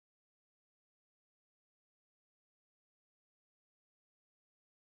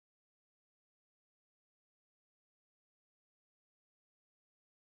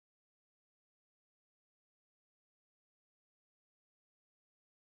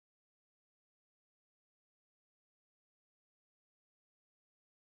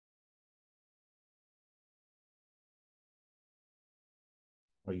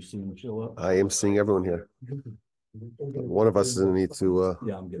Are you seeing show up? I am seeing everyone here. One of us is going to need to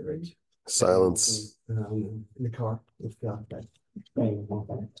Yeah, I'm getting ready. silence. In the car. Yeah.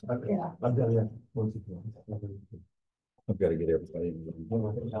 I've got to get everybody.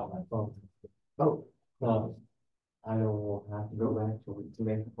 Oh, I will have to go back to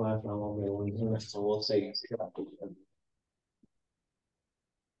make the class. I won't be able to hear, so we'll see.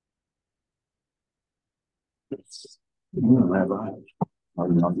 Well,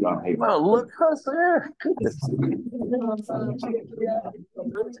 look who's there. You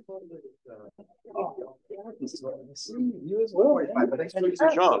as well.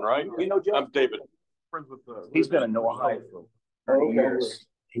 John, right? You know John? I'm David. He's been in Noahide for 30 years.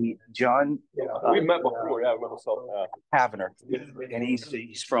 John, We met before, yeah, we met myself. Havener, and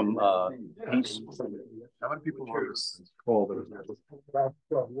he's from How many people are this called?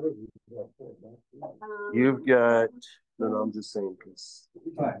 You've got No, I'm just saying because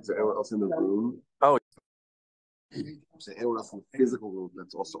is there anyone else in the room? Oh. Is there anyone else in the physical room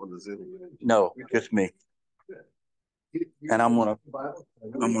that's also on the Zoom? no, just me, and I'm gonna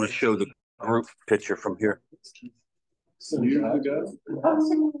show the group picture from here. So you the guy?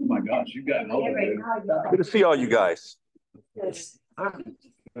 Oh my gosh, you got an elevator. Good to see all you guys.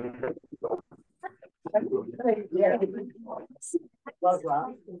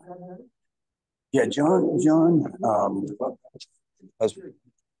 Yeah, John has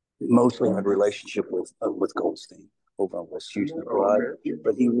mostly had a relationship with Goldstein over on West Houston Drive,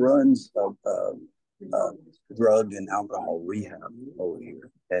 but he runs a drug and alcohol rehab over here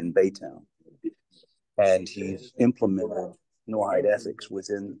in Baytown, and he's implemented Noahide ethics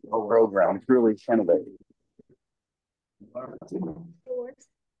within the program. It's really innovative.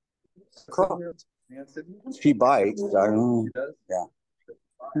 She bites. I don't know. Yeah.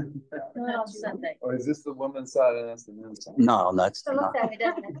 Or is this the woman's side and that's the men's side? No, that's not.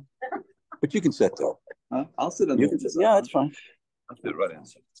 But you can sit there. Huh? I'll sit on You can sit. Yeah, it's fine. I'll sit right in.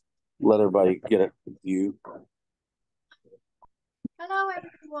 Let everybody get a view. Hello,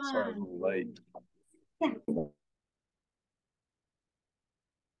 Sorry, I'm everyone. late.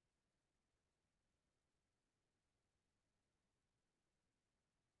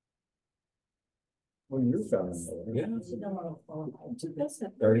 Well, you're found. Yeah.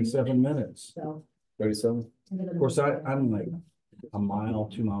 37 minutes. 37. Of course, I'm like a mile,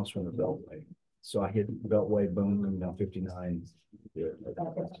 2 miles from the Beltway. So I hit Beltway, boom, and down 59. Yeah.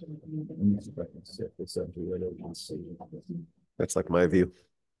 That's like my view.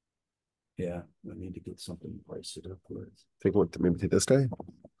 Yeah, I need to get something priced it up with. Think what maybe take this guy.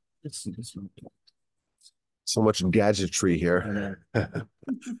 It's not So much gadgetry here.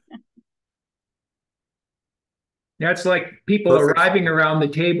 Yeah, it's like people Perfect. arriving around the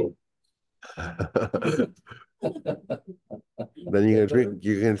table. Then you're gonna drink.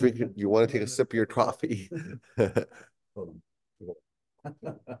 You want to take a sip of your coffee.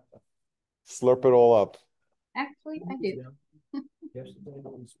 Slurp it all up. Actually, I do. Yesterday,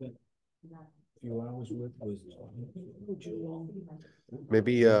 we spent a few hours with was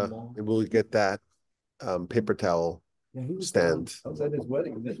Maybe we'll get that paper towel stand. I was at his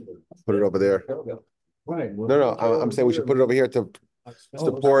wedding. Put it over there. Right. No, I'm saying we should put it over here to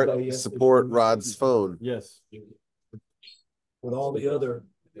support Rod's phone. Yes. With all the other.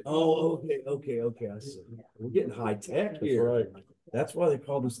 Oh, okay. I see. We're getting high tech here. Right. That's why they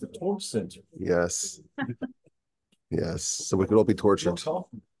call this the torch center. Yes. Yes. So we could all be tortured. Oh,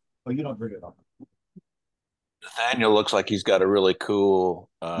 you don't bring it up. Nathaniel looks like he's got a really cool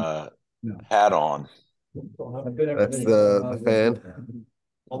hat on. That's the fan.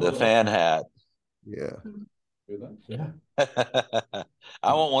 The fan hat. Yeah. Yeah.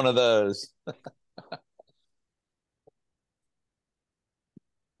 I want one of those.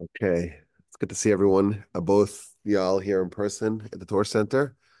 Okay. It's good to see everyone, both y'all here in person at the Torch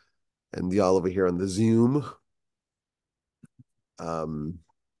Center and y'all over here on the Zoom.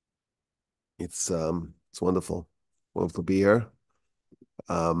 It's wonderful. Wonderful to be here.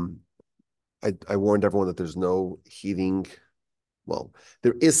 I warned everyone that there's no heating. Well,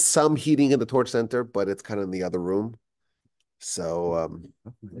 there is some heating in the Torch Center, but it's kind of in the other room. So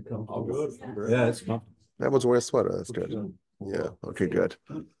All good. Yeah, it's comfortable. everyone's wearing a sweater. That's good. Yeah. Okay, good.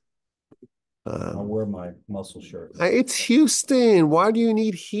 I'll wear my muscle shirt. It's Houston. Why do you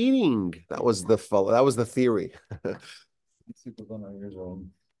need heating? That was the theory.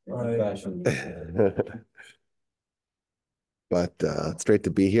 But it's great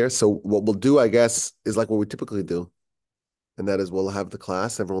to be here. So what we'll do, I guess, is like what we typically do. And that is we'll have the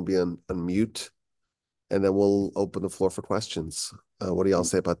class, everyone will be on mute, and then we'll open the floor for questions. What do y'all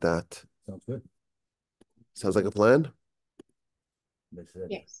say about that? Sounds good. Sounds like a plan? They said.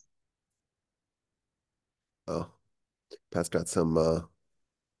 Yes. Oh, Pat's got some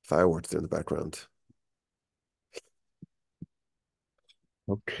fireworks there in the background.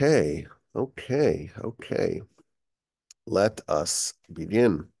 Okay, okay. Let us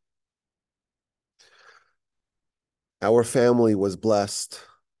begin. Our family was blessed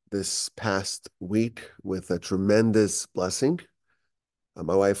this past week with a tremendous blessing.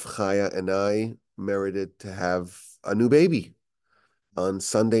 My wife Chaya and I merited to have a new baby on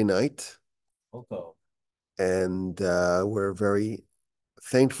Sunday night. Okay. And we're very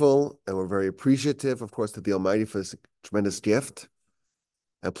thankful and we're very appreciative, of course, to the Almighty for this tremendous gift.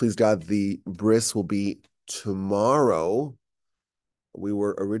 And please God, the bris will be tomorrow. We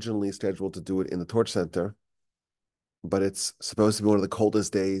were originally scheduled to do it in the Torch Center, but it's supposed to be one of the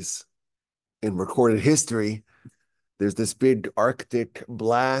coldest days in recorded history. There's this big Arctic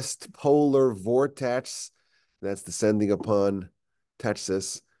blast, polar vortex that's descending upon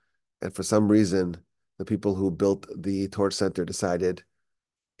Texas. And for some reason, the people who built the Torch Center decided,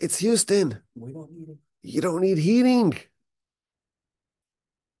 it's Houston. We don't need it. You don't need heating.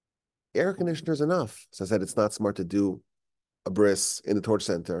 Air conditioner's enough. So I said, it's not smart to do a bris in the Torch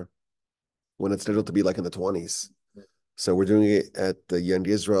Center when it's scheduled to be like in the 20s. So we're doing it at the Young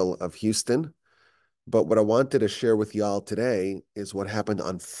Israel of Houston. But what I wanted to share with y'all today is what happened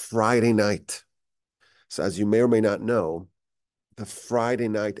on Friday night. So as you may or may not know, the Friday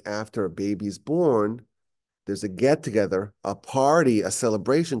night after a baby's born, there's a get-together, a party, a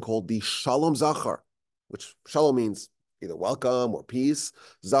celebration called the Shalom Zachar, which Shalom means either welcome or peace.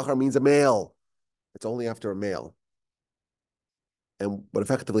 Zachar means a male. It's only after a male. And what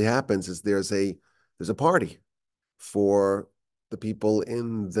effectively happens is there's a party for the people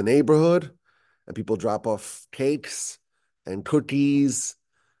in the neighborhood, and people drop off cakes and cookies,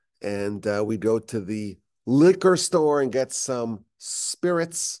 and we go to the liquor store and get some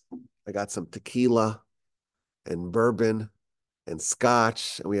spirits. I got some tequila and bourbon and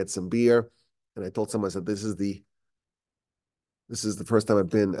scotch, and we had some beer. And I told someone, I said, this is the first time I've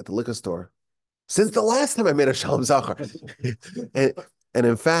been at the liquor store since the last time I made a Shalom Zachar. and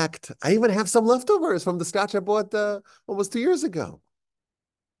in fact, I even have some leftovers from the scotch I bought almost 2 years ago.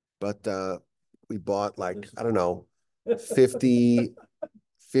 But we bought like, I don't know, 50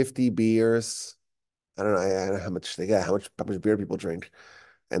 beers. I don't know how much beer people drink.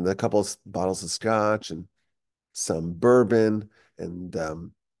 And a couple of bottles of scotch and some bourbon, and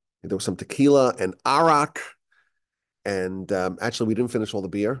there was some tequila and arak. And actually, we didn't finish all the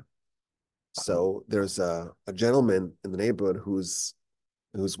beer. So there's a gentleman in the neighborhood whose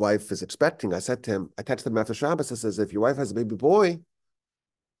wife is expecting. I said to him, I texted him after Shabbos. I says, if your wife has a baby boy,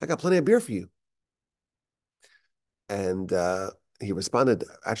 I got plenty of beer for you. And he responded,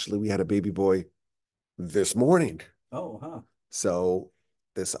 actually, we had a baby boy this morning. Oh, huh. So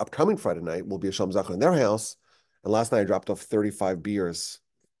this upcoming Friday night will be a Shalom Zachar in their house. And last night I dropped off 35 beers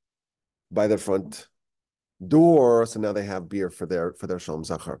by their front door. So now they have beer for their Shalom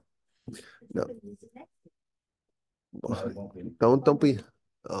Zachar. No. Don't be.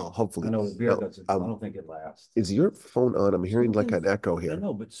 Oh, hopefully. I know the beer No, doesn't. I don't think it lasts. Is your phone on? I'm hearing like an echo I here.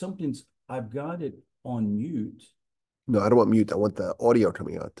 know, but I've got it on mute. No, I don't want mute. I want the audio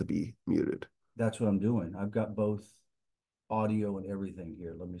coming out to be muted. That's what I'm doing. I've got both audio and everything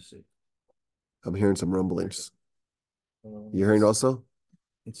here. Let me see. I'm hearing some rumblings. You hearing also?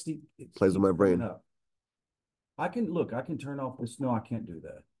 It Plays with my brain. I can turn off this. No, I can't do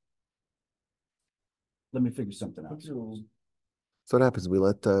that. Let me figure something out. So what happens? We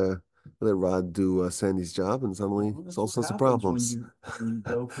let Rod do Sandy's job, and suddenly Well, it's that's all what sorts of happens problems. when you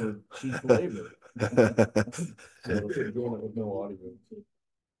go for cheap labor. No audio.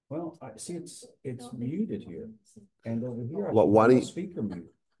 Well, I see it's muted here, and over here I Well, can why have do my you- speaker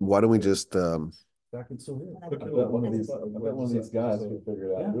mute. Why don't we just I can still hear. I bet one of these guys can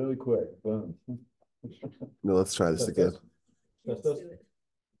figure it Yeah. out really quick. Boom. no, let's try this again.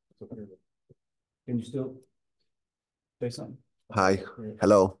 Can you still say something? Hi.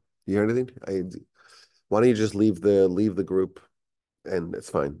 Hello. You hear anything? Why don't you just leave the group, and it's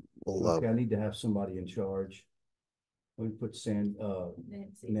fine. We'll Okay, I need to have somebody in charge. Let me put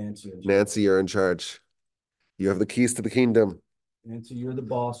Nancy in charge. Nancy, you're in charge. You have the keys to the kingdom. Nancy, you're the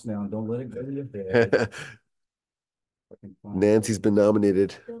boss now. Don't let it go to your head. Nancy's been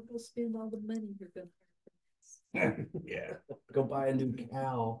nominated. Don't go spend all the money you're gonna Yeah, go buy a new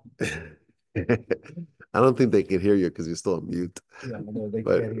cow. I don't think they can hear you because you're still on mute. Yeah, I know, they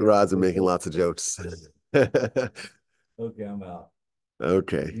But can't hear Rod's us. been making lots of jokes. Okay, I'm out.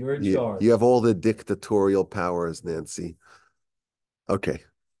 Okay. You're in You charge. have all the dictatorial powers, Nancy. Okay.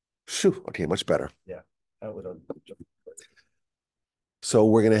 Shoo. Okay, much better. That would have. So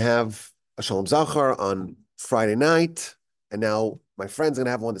we're going to have a Shalom Zachar on Friday night. And now my friend's going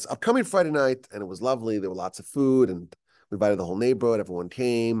to have one this upcoming Friday night. And it was lovely. There were lots of food and we invited the whole neighborhood. Everyone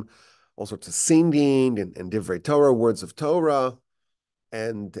came, all sorts of singing and Divrei Torah, words of Torah.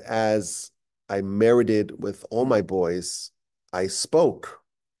 And as I merited with all my boys, I spoke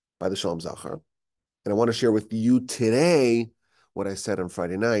by the Shalom Zachar. And I want to share with you today what I said on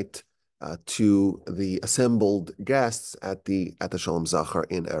Friday night to the assembled guests at the Shalom Zachar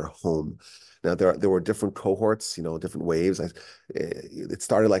in our home. Now there were different cohorts, different waves. It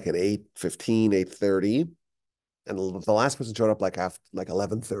started like at 8:15, 8:30, and the last person showed up like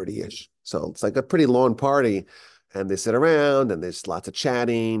 11:30ish. So it's like a pretty long party, and they sit around and there's lots of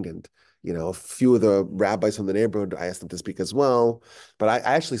chatting and. A few of the rabbis from the neighborhood, I asked them to speak as well, but I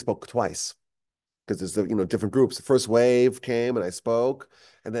actually spoke twice. Because there's different groups. The first wave came and I spoke,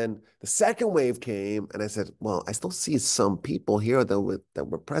 and then the second wave came and I said, well, I still see some people here that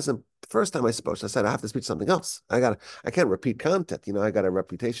were present the first time I spoke. So I said, I have to speak something else. I can't repeat content. I got a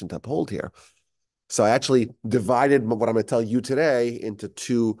reputation to uphold here. So I actually divided what I'm going to tell you today into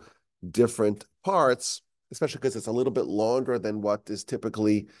two different parts, especially because it's a little bit longer than what is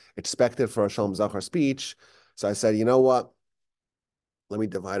typically expected for a Shalom Zachar speech. So I said, you know what? Let me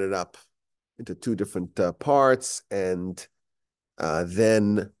divide it up into two different parts, and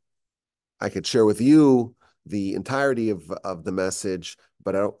then I could share with you the entirety of the message,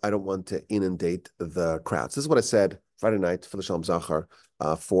 but I don't want to inundate the crowds. This is what I said Friday night for the Shalom Zachar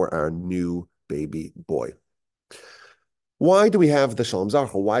for our new baby boy. Why do we have the Shalom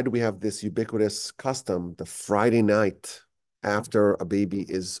Zachar? Why do we have this ubiquitous custom, the Friday night after a baby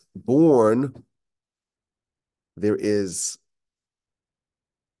is born? There is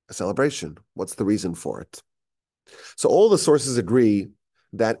a celebration. What's the reason for it? So all the sources agree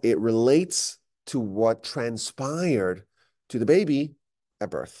that it relates to what transpired to the baby at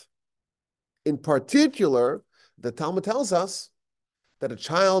birth. In particular, the Talmud tells us that a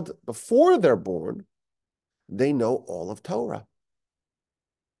child, before they're born, they know all of Torah.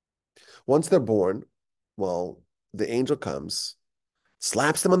 Once they're born, well, the angel comes,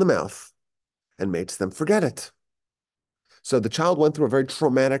 slaps them on the mouth, and makes them forget it. So the child went through a very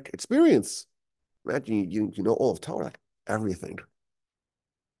traumatic experience. Imagine you know all of Torah, everything.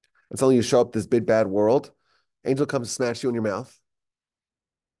 And suddenly you show up this big bad world, angel comes to smash you in your mouth,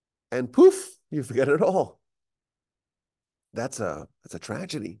 and poof, you forget it all. That's a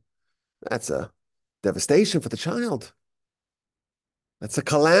tragedy. That's a devastation for the child. That's a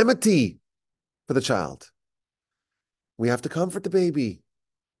calamity for the child. We have to comfort the baby.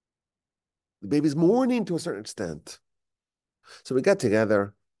 The baby's mourning to a certain extent. So we got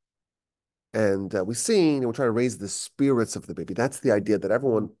together and we sing and we try to raise the spirits of the baby. That's the idea that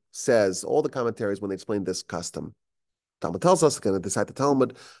everyone says, all the commentaries when they explain this custom. Talmud tells us, again, beside the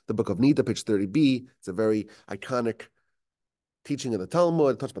Talmud, the book of Nida, page 30b, it's a very iconic teaching in the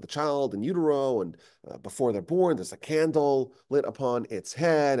Talmud. It talks about the child in utero, and before they're born, there's a candle lit upon its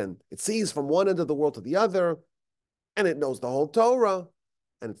head, and it sees from one end of the world to the other, and it knows the whole Torah,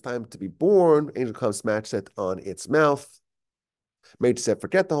 and it's time to be born. Angel comes, smacks it on its mouth. Mate said,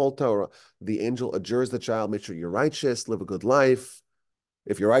 forget the whole Torah. The angel adjures the child, make sure you're righteous, live a good life.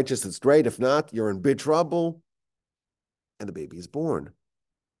 If you're righteous, it's great. If not, you're in big trouble. And the baby is born.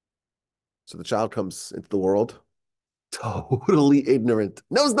 So the child comes into the world totally ignorant,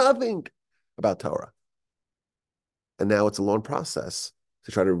 knows nothing about Torah. And now it's a long process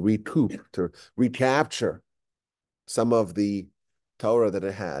to try to recoup, to recapture some of the Torah that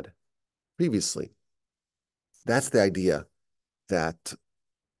it had previously. That's the idea that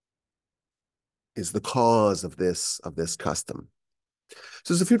is the cause of this custom.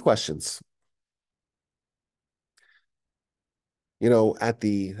 So there's a few questions. At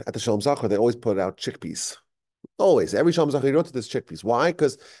the Shalom Zachar, they always put out chickpeas. Always, every Shalom Zachar, you know, there's chickpeas. Why?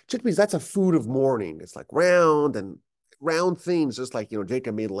 Because chickpeas, that's a food of mourning. It's like round things, just like,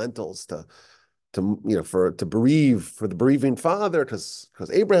 Jacob made lentils to bereave, for the bereaving father, because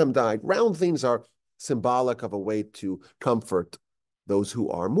Abraham died. Round things are symbolic of a way to comfort those who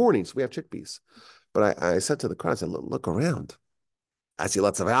are mourning. So we have chickpeas. But I said to the crowd, I said, look around. I see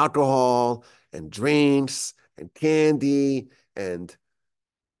lots of alcohol and drinks and candy and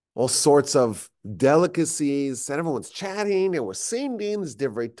all sorts of delicacies, and everyone's chatting and we're singing this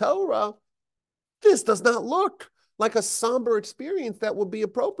Divrei Torah. This does not look like a somber experience that would be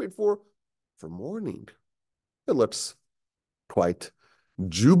appropriate for mourning. It looks quite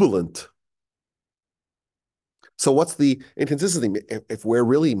jubilant. So what's the inconsistency? If we're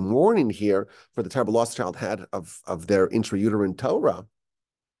really mourning here for the terrible loss the child had of their intrauterine Torah,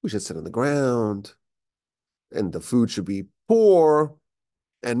 we should sit on the ground and the food should be poor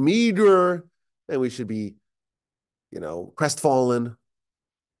and meager, and we should be, crestfallen.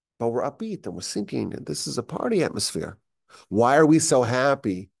 But we're upbeat and we're singing, and this is a party atmosphere. Why are we so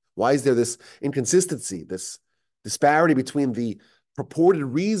happy? Why is there this inconsistency, this disparity between the purported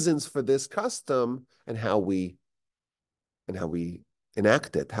reasons for this custom and how we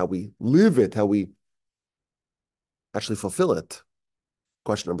enact it, how we live it, how we actually fulfill it?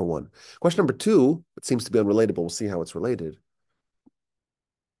 Question number one. Question number two, it seems to be unrelated, but we'll see how it's related.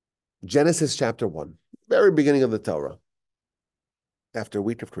 Genesis chapter 1, very beginning of the Torah. After a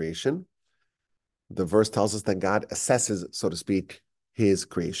week of creation, the verse tells us that God assesses, so to speak, his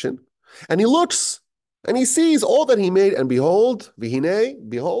creation. And he looks and he sees all that he made, and behold, vihine,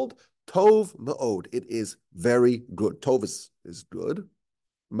 behold, tov ma'od. It is very good. Tov is good.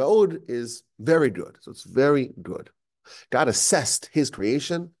 Ma'od is very good. So it's very good. God assessed his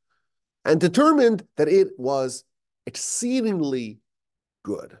creation and determined that it was exceedingly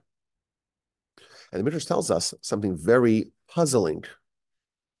good. And the Midrash tells us something very puzzling.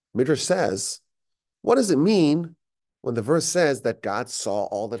 Midrash says, what does it mean when the verse says that God saw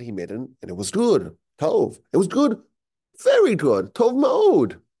all that he made and it was good? Tov. It was good. Very good. Tov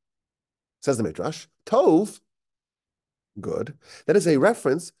ma'od. Says the Midrash. Tov, good. That is a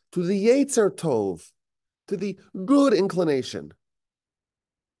reference to the Yetzer Tov, to the good inclination.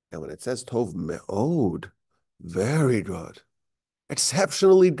 And when it says Tov me'od, very good,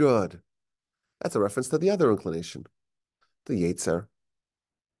 exceptionally good, that's a reference to the other inclination, the Yetzer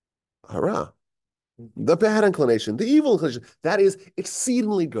Hara, the bad inclination, the evil inclination. That is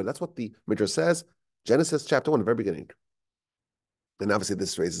exceedingly good. That's what the Midrash says. Genesis chapter 1, the very beginning. And obviously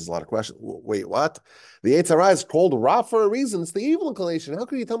this raises a lot of questions. Wait, what? The Yetzer Hara is called Ra for a reason. It's the evil inclination. How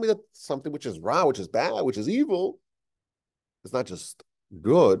can you tell me that something which is Ra, which is bad, which is evil, is not just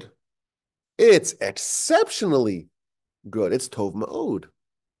good, it's exceptionally good. It's Tov Ma'od.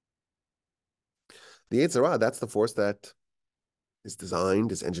 The Yetzer Hara, that's the force that is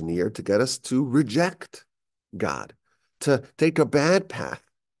designed, is engineered to get us to reject God, to take a bad path,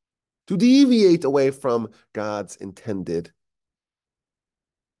 to deviate away from God's intended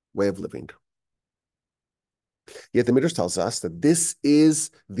way of living. Yet the Midrash tells us that this is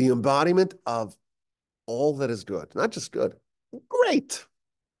the embodiment of all that is good, not just good, great.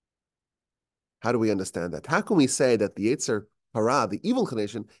 How do we understand that? How can we say that the Yetzer Hara, the evil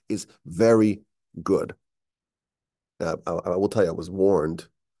inclination, is very good? I will tell you, I was warned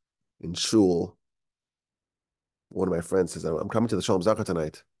in shul. One of my friends says, I'm coming to the Shalom Zachar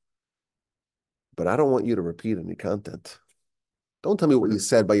tonight, but I don't want you to repeat any content. Don't tell me what you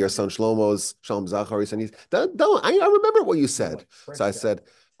said by your son Shlomo's Shalom Zachar. Don't. I remember what you said. So I said,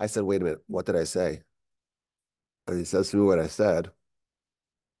 wait a minute, what did I say? And he says to me what I said.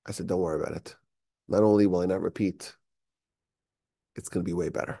 I said, don't worry about it. Not only will I not repeat, it's going to be way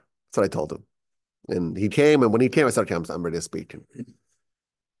better. That's what I told him. And he came, and when he came, I said, okay, I'm ready to speak.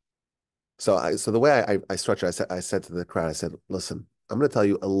 So the way I structured, I said to the crowd, I said, listen, I'm going to tell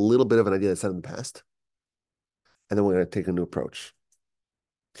you a little bit of an idea that's said in the past, and then we're going to take a new approach.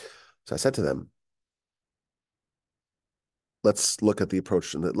 So I said to them, let's look at the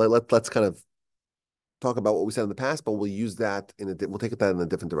approach, and let's kind of talk about what we said in the past, but we'll use that we'll take that in a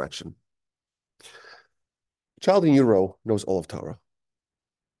different direction. A child in utero knows all of Torah.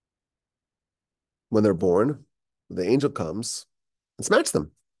 When they're born, the angel comes and smacks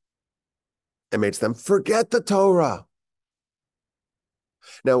them and makes them forget the Torah.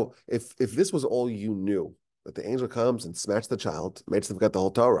 Now, if this was all you knew, that the angel comes and smacks the child, makes them forget the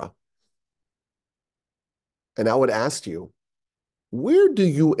whole Torah, and I would ask you, where do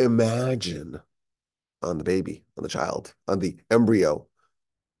you imagine on the baby, on the child, on the embryo,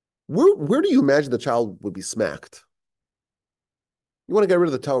 where do you imagine the child would be smacked? You want to get rid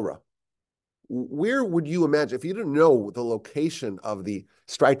of the Torah. Where would you imagine, if you didn't know the location of the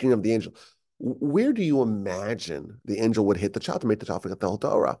striking of the angel, where do you imagine the angel would hit the child to make the child forget the whole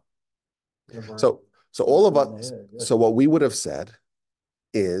Torah? So all of us, so what we would have said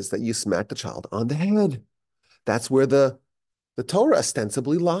is that you smack the child on the head. That's where the Torah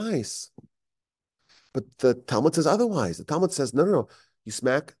ostensibly lies. But the Talmud says otherwise. The Talmud says, no. You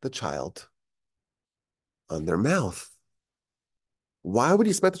smack the child on their mouth. Why would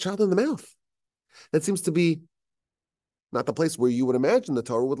you smack the child in the mouth? That seems to be not the place where you would imagine the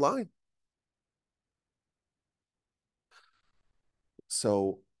Torah would lie.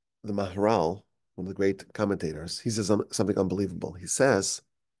 So the Maharal, one of the great commentators, he says something unbelievable. He says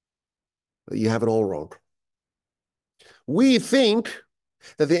that you have it all wrong. We think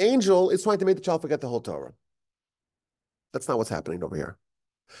that the angel is trying to make the child forget the whole Torah. That's not what's happening over here.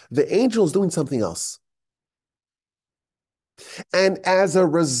 The angel is doing something else. And as a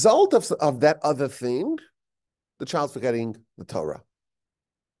result of that other thing, the child's forgetting the Torah.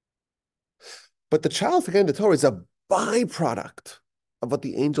 But the child forgetting the Torah is a byproduct of what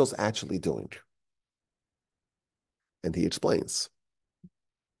the angel's actually doing. And he explains.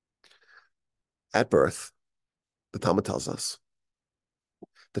 At birth, the Talmud tells us,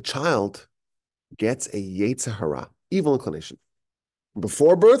 the child gets a Yetzer Hara, evil inclination.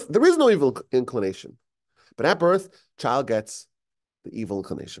 Before birth, there is no evil inclination. But at birth, child gets the evil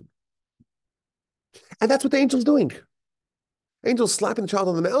inclination. And that's what the angel's doing. Angel's slapping the child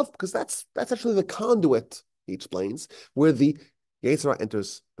on the mouth because that's actually the conduit, he explains, where the Yetzer Hara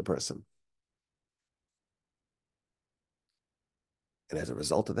enters the person. And as a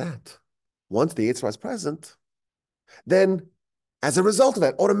result of that, once the Yetzer Hara is present, then as a result of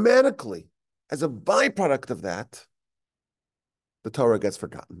that, automatically, as a byproduct of that, the Torah gets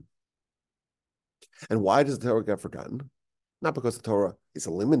forgotten. And why does the Torah get forgotten? Not because the Torah is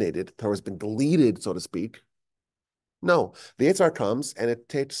eliminated, the Torah has been deleted, so to speak. No, the Yetzer Hara comes and it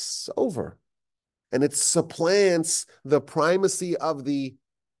takes over. And it supplants the primacy of the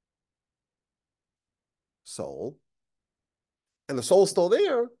soul. And the soul is still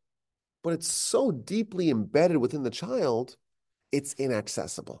there, but it's so deeply embedded within the child, it's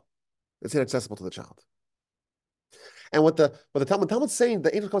inaccessible. It's inaccessible to the child. And what the Talmud's saying,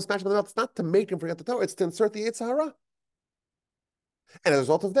 the angel comes smashing on the mouth, it's not to make him forget the Torah, it's to insert the Yetzer Hara. And as a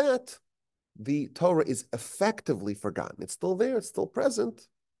result of that, the Torah is effectively forgotten. It's still there, it's still present,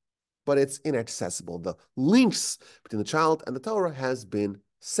 but it's inaccessible. The links between the child and the Torah has been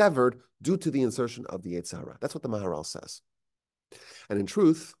severed due to the insertion of the Yetzer Hara. That's what the Maharal says. And in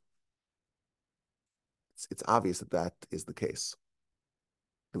truth, it's obvious that that is the case.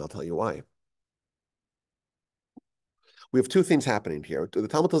 And I'll tell you why. We have two things happening here. The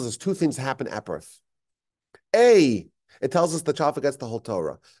Talmud tells us two things happen at birth. A, it tells us the child forgets the whole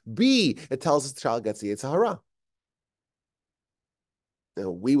Torah. B, it tells us the child gets the Yetzer Hara. Now,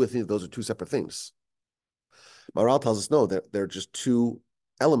 we would think those are two separate things. Maharal tells us no, they're just two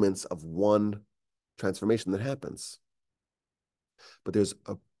elements of one transformation that happens. But there's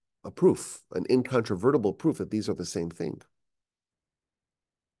a proof, an incontrovertible proof that these are the same thing.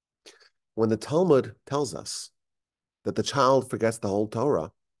 When the Talmud tells us that the child forgets the whole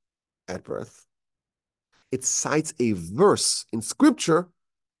Torah at birth, it cites a verse in Scripture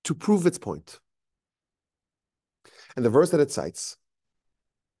to prove its point. And the verse that it cites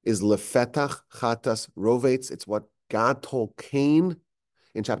is Lefetach Chatas Rovetz. It's what God told Cain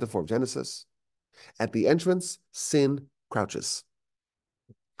in chapter 4 of Genesis. At the entrance, sin crouches.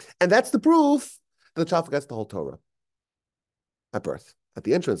 And that's the proof that the child forgets the whole Torah at birth. At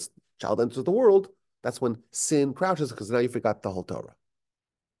the entrance, child enters the world, that's when sin crouches because now you forgot the whole Torah.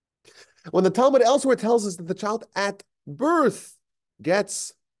 When the Talmud elsewhere tells us that the child at birth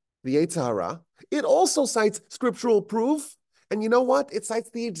gets the Yetzer Hara, it also cites scriptural proof. And you know what? It cites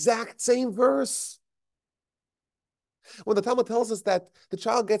the exact same verse. When the Talmud tells us that the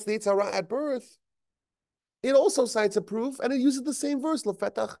child gets the Yetzer Hara at birth, it also cites a proof, and it uses the same verse,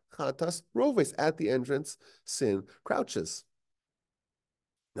 Lefetach Chatas Roves, at the entrance, sin crouches.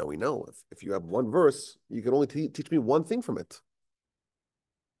 Now we know if you have one verse, you can only teach me one thing from it.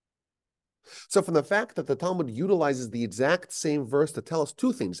 So from the fact that the Talmud utilizes the exact same verse to tell us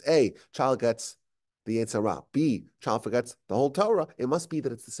two things, A, child gets the Yetzer Hara, B, child forgets the whole Torah, it must be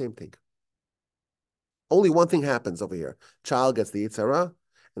that it's the same thing. Only one thing happens over here. Child gets the Yetzer Hara,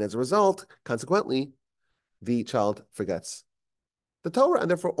 and as a result, consequently, the child forgets the Torah, and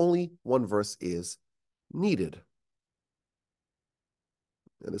therefore only one verse is needed.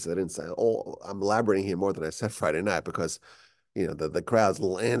 And this I didn't say. I'm elaborating here more than I said Friday night because, you know, the crowd's a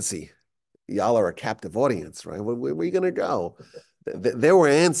little antsy. Y'all are a captive audience, right? Where are you going to go? They were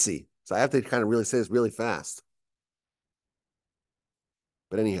antsy, so I have to kind of really say this really fast.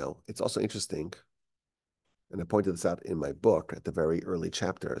 But anyhow, it's also interesting, and I pointed this out in my book at the very early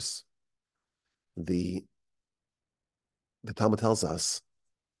chapters. The Talmud tells us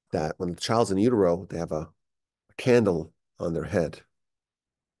that when the child's in utero, they have a candle on their head.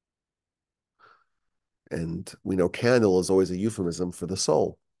 And we know candle is always a euphemism for the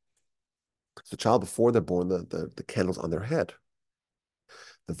soul. So the child, before they're born, the candle's on their head.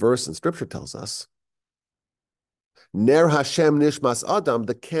 The verse in Scripture tells us, Ner Hashem Nishmas Adam,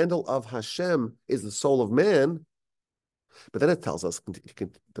 the candle of Hashem is the soul of man. But then it tells us,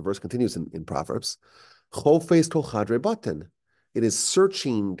 the verse continues in Proverbs, Chofes kol chadrei baten. It is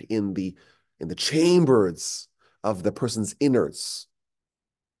searching in the chambers of the person's innards.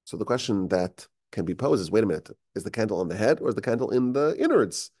 So the question that can be posed is, wait a minute, is the candle on the head or is the candle in the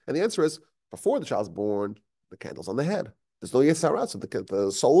innards? And the answer is, before the child's born, the candle's on the head. There's no Yetzer Hara, so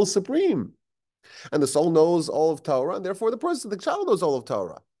the soul is supreme. And the soul knows all of Torah, and therefore the child knows all of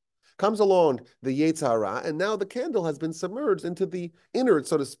Torah. Comes along the Yetzer Hara, and now the candle has been submerged into the innard,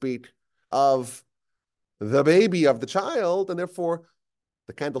 so to speak, of the baby, of the child, and therefore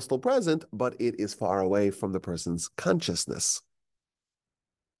the candle's still present, but it is far away from the person's consciousness.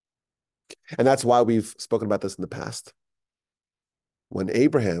 And that's why we've spoken about this in the past. When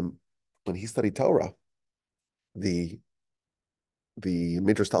Abraham, when he studied Torah, the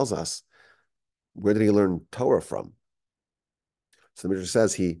Midrash tells us, where did he learn Torah from? So the Midrash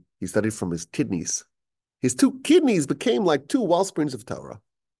says he studied from his kidneys. His 2 kidneys became like 2 well springs of Torah,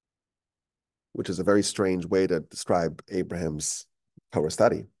 which is a very strange way to describe Abraham's Torah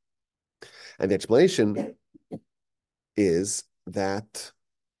study. And the explanation is that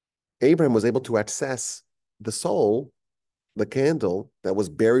Abraham was able to access the soul, the candle that was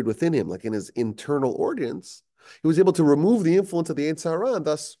buried within him, like in his internal organs. He was able to remove the influence of the Yetzer Hara and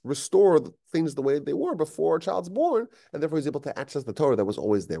thus restore things the way they were before a child's born, and therefore he's able to access the Torah that was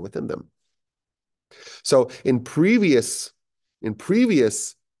always there within them. So in previous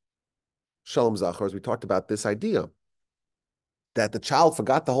Shalom Zachars, we talked about this idea that the child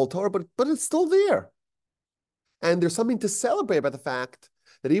forgot the whole Torah, but it's still there. And there's something to celebrate about the fact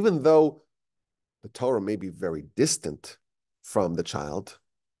that even though the Torah may be very distant from the child,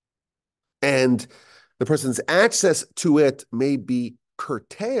 and the person's access to it may be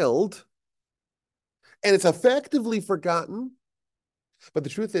curtailed, and it's effectively forgotten, but the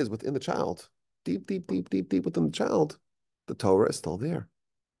truth is, within the child, deep within the child, the Torah is still there.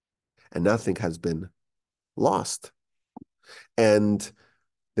 And nothing has been lost. And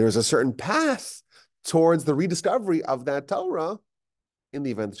there's a certain path towards the rediscovery of that Torah in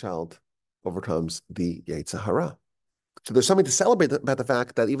the event the child overcomes the Yetzer Hara. So there's something to celebrate about the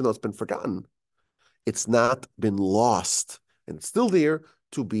fact that even though it's been forgotten, it's not been lost, and it's still there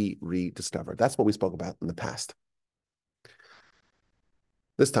to be rediscovered. That's what we spoke about in the past.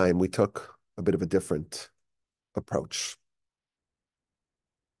 This time we took a bit of a different approach.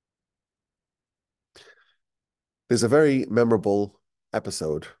 There's a very memorable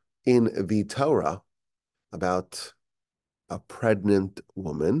episode in the Torah about a pregnant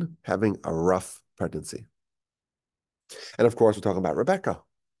woman having a rough pregnancy. And of course, we're talking about Rebecca.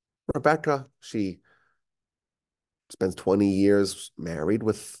 Rebecca, she spends 20 years married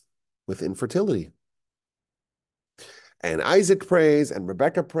with infertility. And Isaac prays and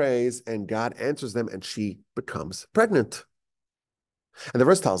Rebecca prays and God answers them and she becomes pregnant. And the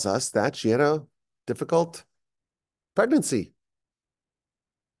verse tells us that she had a difficult pregnancy.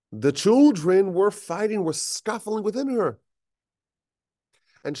 The children were fighting, were scuffling within her.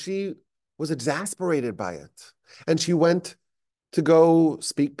 And she was exasperated by it. And she went to go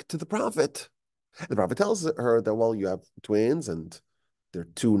speak to the prophet. The prophet tells her that, well, you have twins and there are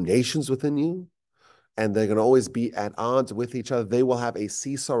 2 nations within you, and they're going to always be at odds with each other. They will have a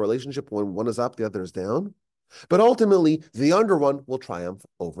seesaw relationship. When one is up, the other is down. But ultimately, the younger one will triumph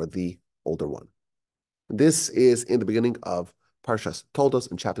over the older one. This is in the beginning of Parshas Toldos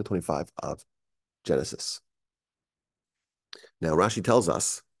in chapter 25 of Genesis. Now, Rashi tells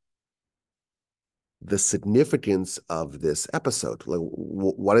us the significance of this episode. Like,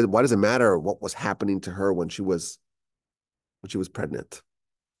 why does it matter what was happening to her when she was pregnant?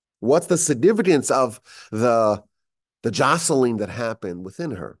 What's the significance of the jostling that happened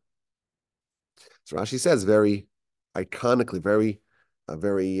within her? So Rashi says very iconically,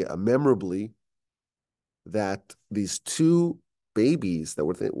 very memorably, that these 2 babies that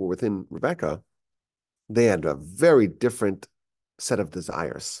were within Rebecca, they had a very different set of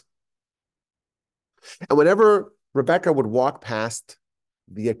desires. And whenever Rebecca would walk past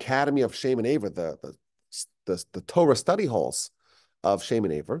the Academy of Shem and Aver, the Torah study halls of Shem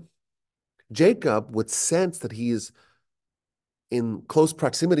and Aver, Jacob would sense that he is in close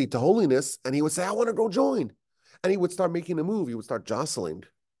proximity to holiness, and he would say, I want to go join. And he would start making a move. He would start jostling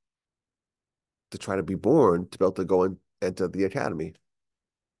to try to be born, to be able to go and enter the academy.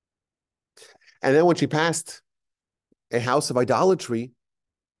 And then when she passed a house of idolatry,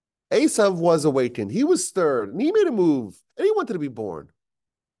 Esav was awakened. He was stirred, and he made a move, and he wanted to be born.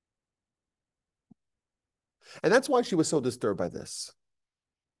 And that's why she was so disturbed by this.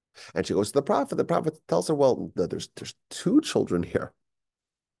 And she goes to the prophet. The prophet tells her, well, there's 2 children here.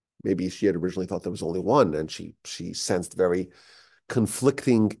 Maybe she had originally thought there was only one, and she sensed very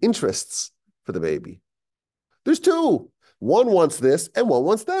conflicting interests for the baby. There's 2. One wants this, and one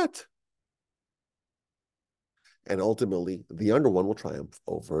wants that. And ultimately, the younger one will triumph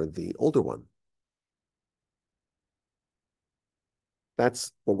over the older one.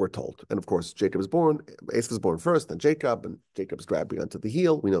 That's what we're told. And of course, Jacob is born, Esau is born first, then Jacob, and Jacob's grabbing onto the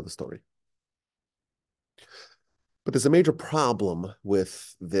heel. We know the story. But there's a major problem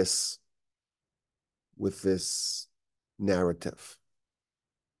with this narrative.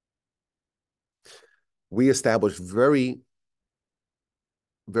 We establish very,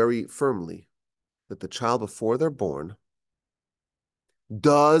 very firmly that the child before they're born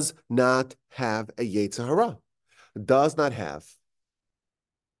does not have a Yetzer Hara, does not have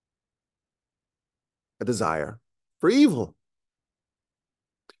a desire for evil.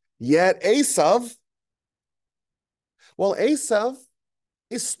 Yet Esav, while Esav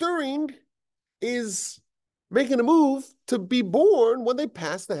is stirring, is making a move to be born when they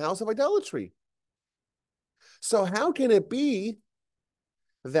pass the house of idolatry. So how can it be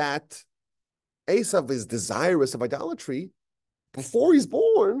that Esav is desirous of idolatry before he's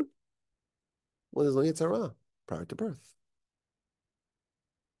born when there's no Yetzer Hara prior to birth?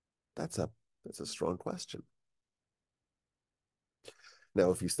 That's a strong question. Now,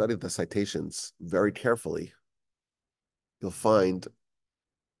 if you study the citations very carefully, you'll find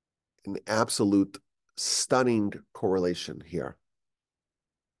an absolute stunning correlation here.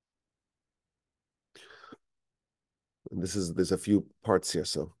 And there's a few parts here,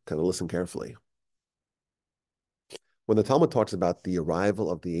 so kind of listen carefully. When the Talmud talks about the arrival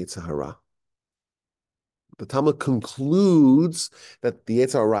of the Yetzer Hara, the Talmud concludes that the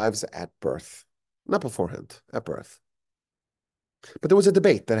Yetzer Hara arrives at birth, not beforehand, at birth. But there was a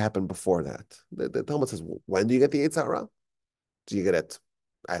debate that happened before that. The Talmud says, when do you get the Yetzer Hara? Do you get it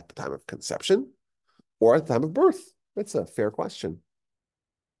at the time of conception or at the time of birth? That's a fair question.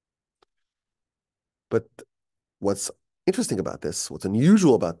 But what's interesting about this, what's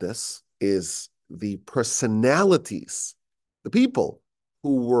unusual about this, is the personalities, the people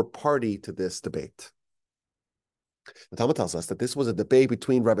who were party to this debate. The Talmud tells us that this was a debate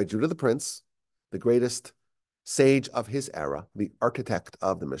between Rabbi Judah the Prince, the greatest sage of his era, the architect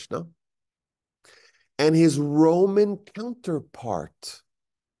of the Mishnah, and his Roman counterpart,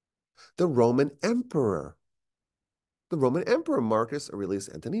 the Roman emperor Marcus Aurelius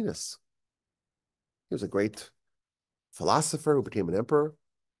Antoninus. He was a great philosopher who became an emperor,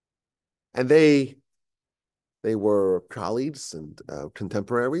 and they were colleagues and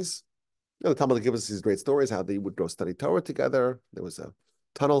contemporaries. The Talmud gives us these great stories how they would go study Torah together. There was a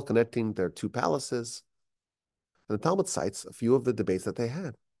tunnel connecting their two palaces. And the Talmud cites a few of the debates that they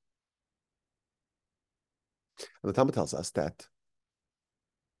had. And the Talmud tells us that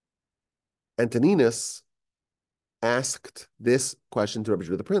Antoninus asked this question to Rabbi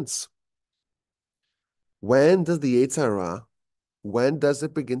Judah the Prince. When does the Yetzer Hara, when does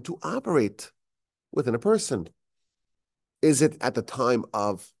it begin to operate within a person? Is it at the time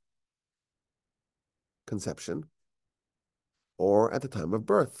of conception or at the time of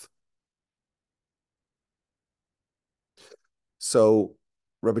birth? So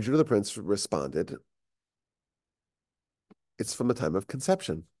Rabbi Judah the Prince responded, it's from the time of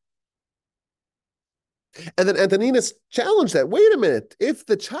conception. And then Antoninus challenged that. Wait a minute. If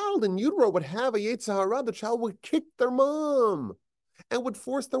the child in utero would have a Yetzer Hara, the child would kick their mom and would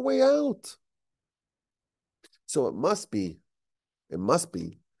force their way out. So it must be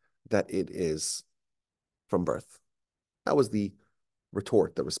that it is from birth. That was the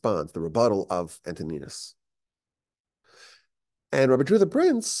retort, the response, the rebuttal of Antoninus. And Rabbi Judah the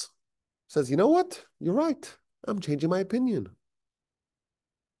Prince says, you know what? You're right. I'm changing my opinion.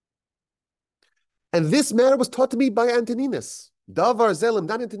 And this matter was taught to me by Antoninus. Davar Zelim,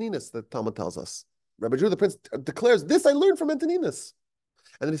 not Antoninus, the Talmud tells us. Rabbi Judah the Prince declares, this I learned from Antoninus.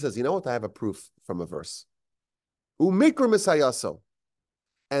 And then he says, you know what? I have a proof from a verse. Umikra Misayaso.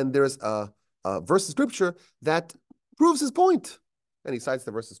 And there's a verse in scripture that proves his point. And he cites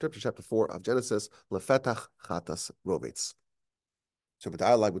the verse in scripture, chapter 4 of Genesis, Lefetach Chatas Rovetz. So a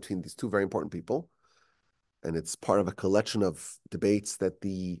dialogue between these two very important people. And it's part of a collection of debates that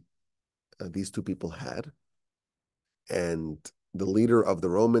these two people had. And the leader of the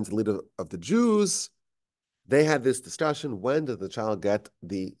Romans, the leader of the Jews, they had this discussion. When does the child get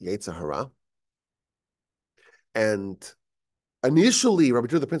the Yetzer Hara? And initially, Rabbi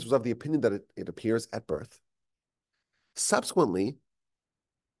Judah the Prince was of the opinion that it appears at birth. Subsequently,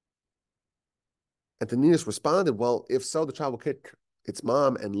 Antoninus responded, well, if so, the child will kick its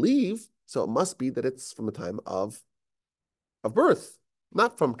mom and leave, so it must be that it's from the time of birth,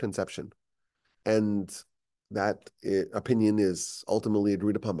 not from conception. And that opinion is ultimately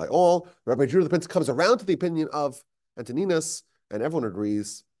agreed upon by all. Rabbi Judah the Prince comes around to the opinion of Antoninus, and everyone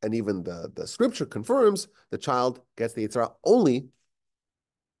agrees, and even the scripture confirms the child gets the Yetzer Hara only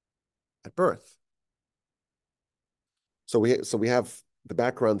at birth. So we have the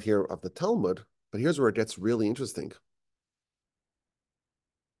background here of the Talmud, but here's where it gets really interesting. If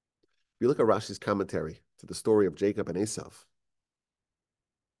you look at Rashi's commentary to the story of Jacob and Esav,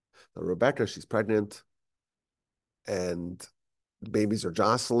 now Rebecca, she's pregnant, and the babies are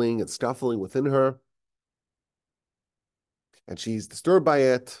jostling and scuffling within her, and she's disturbed by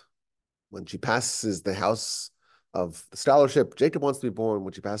it. When she passes the house of the scholarship, Jacob wants to be born.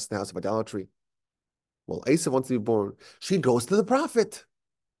 When she passes the house of idolatry, well, Esav wants to be born. She goes to the prophet.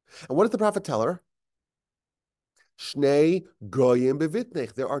 And what does the prophet tell her? Shnei goyim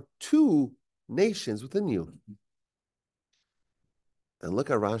bevitnech. There are two nations within you. And look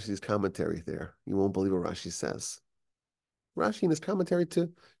at Rashi's commentary there. You won't believe what Rashi says. Rashi in his commentary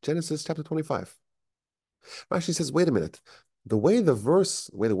to Genesis chapter 25. Rashi says, wait a minute. The way the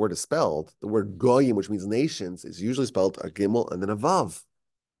word is spelled, the word goyim, which means nations, is usually spelled a gimel and then a vav,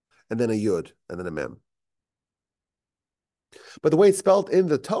 and then a yud, and then a mem. But the way it's spelled in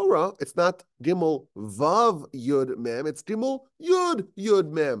the Torah, it's not gimel vav yud mem, it's gimel yud yud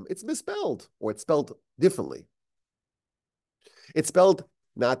mem. It's misspelled, or it's spelled differently. It's spelled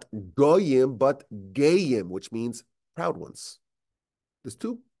not goyim, but gayim, which means proud ones. There's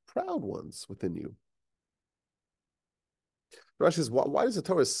two proud ones within you. Rashi says, why does the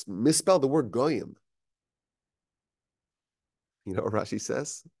Torah misspell the word goyim? You know what Rashi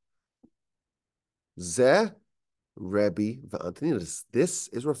says? Zeh Rebbe v'Antoninus. This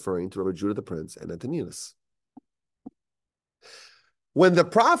is referring to Rabbi Judah the Prince and Antoninus. When the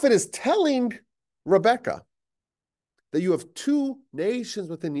prophet is telling Rebecca that you have two nations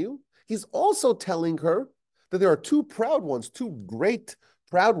within you, he's also telling her that there are two proud ones, two great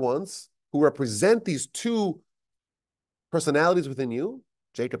proud ones who represent these two personalities within you,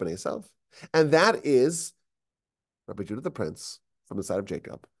 Jacob and Esav, and that is Rabbi Judah the Prince from the side of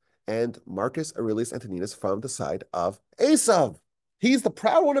Jacob and Marcus Aurelius Antoninus from the side of Esav. He's the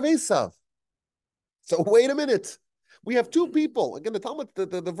proud one of Esav. So wait a minute. We have two people. Again, the Talmud,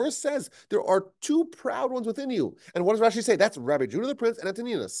 the verse says there are two proud ones within you. And what does Rashi say? That's Rabbi Judah the Prince and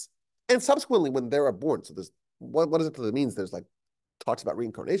Antoninus. And subsequently, when they are born, so there's what does it that means? There's like talks about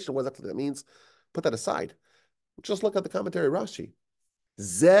reincarnation. What does that means? Put that aside. Just look at the commentary of Rashi.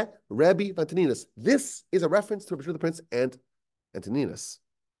 Ze Rebbe Antoninus. This is a reference to Rabbi Judah the Prince and Antoninus.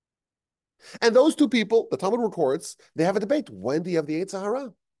 And those two people, the Talmud records, they have a debate. When do you have the Yetzer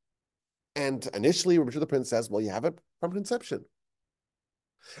Hara? And initially, Rabbi Judah the Prince says, well, you have it from conception.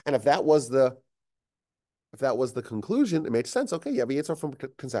 And if that was the conclusion, it makes sense. Okay, you have a Yetzer Hara from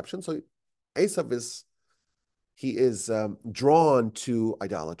conception. So Esav is drawn to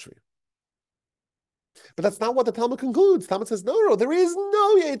idolatry. But that's not what the Talmud concludes. Talmud says, no, there is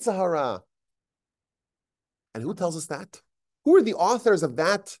no Yetzer Hara. And who tells us that? Who are the authors of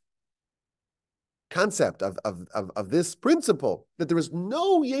that concept, of this principle, that there is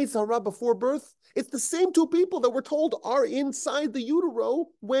no Yetzer Hara before birth? It's the same two people that we're told are inside the utero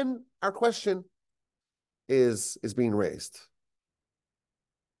when our question is being raised.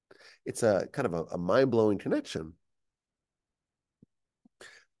 It's a kind of a mind-blowing connection.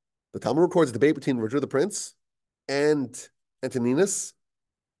 The Talmud records a debate between Rabbi Judah the Prince and Antoninus,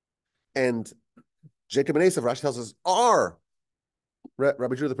 and Jacob and Esav, Rashi tells us, are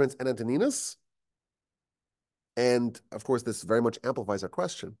Rabbi Judah the Prince and Antoninus. And of course, this very much amplifies our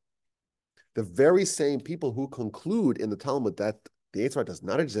question. The very same people who conclude in the Talmud that the Yetzer Hara does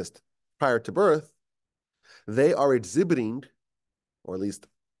not exist prior to birth, they are exhibiting, or at least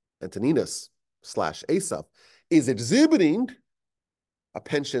Antoninus / Esav is exhibiting a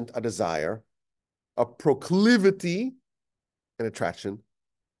penchant, a desire, a proclivity, an attraction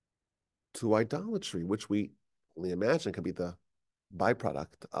to idolatry, which we only imagine can be the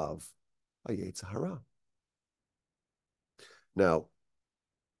byproduct of a Yetzer Hara. Now,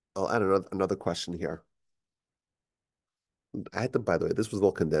 I'll add another question here. I had to, by the way, this was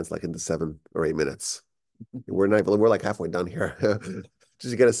all condensed like into 7 or 8 minutes. We're like halfway done here,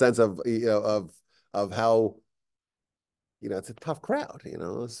 just to get a sense of of how it's a tough crowd.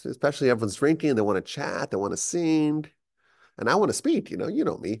 Especially everyone's drinking. They want to chat. They want to sing, and I want to speak. You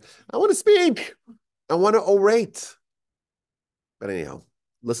know me. I want to speak. I want to orate. But anyhow,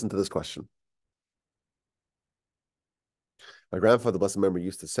 listen to this question. My grandfather, blessed memory,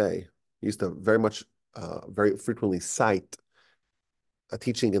 used to very frequently cite a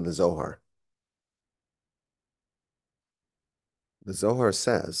teaching in the Zohar. The Zohar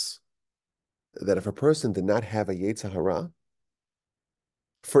says that if a person did not have a Yetzer Hara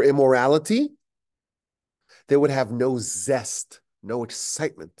for immorality, they would have no zest, no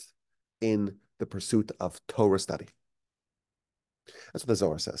excitement in the pursuit of Torah study. That's what the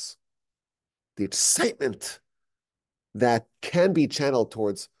Zohar says. The excitement that can be channeled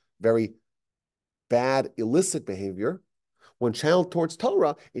towards very bad, illicit behavior. When channeled towards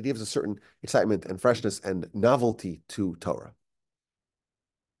Torah, it gives a certain excitement and freshness and novelty to Torah.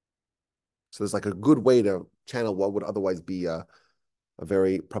 So there's like a good way to channel what would otherwise be a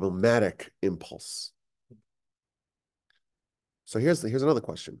very problematic impulse. So here's another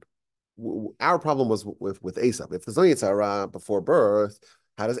question. Our problem was with Esav. If there's no Yetzer Hara before birth,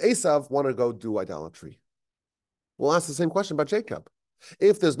 how does Esav want to go do idolatry? We'll ask the same question about Jacob.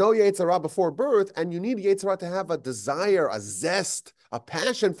 If there's no Yetzer Hara before birth, and you need Yetzer Hara to have a desire, a zest, a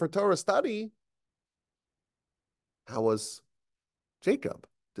passion for Torah study, how was Jacob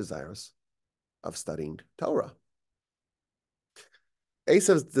desirous of studying Torah?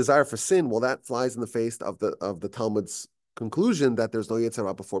 Esav's desire for sin, well, that flies in the face of the Talmud's conclusion that there's no Yetzer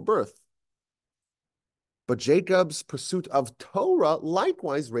Hara before birth. But Jacob's pursuit of Torah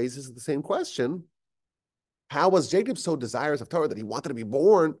likewise raises the same question. How was Jacob so desirous of Torah that he wanted to be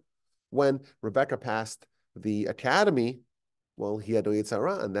born when Rebecca passed the academy? Well, he had no Yetzer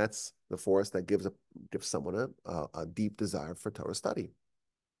Hara, and that's the force that gives someone a deep desire for Torah study.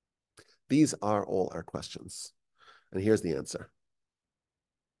 These are all our questions. And here's the answer.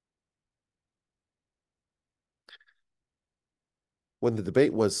 When the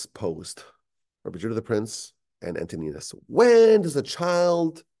debate was posed, Rabbi Judah the Prince and Antoninus, when does a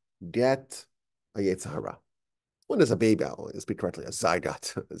child get a Yetzer Hara? When does a baby, I'll speak correctly, a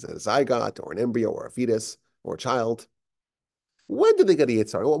zygote, is it a zygote or an embryo or a fetus or a child? When do they get a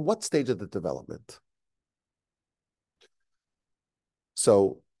Yetzer Hara? What stage of the development?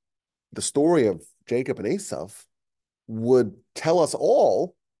 So the story of Jacob and Esav would tell us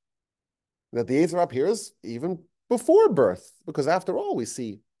all that the Yetzer Hara appears even before birth, because after all, we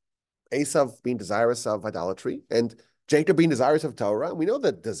see Esav being desirous of idolatry and Jacob being desirous of Torah. And we know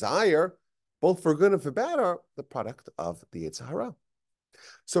that desire, both for good and for bad, are the product of the Yetzer Hara.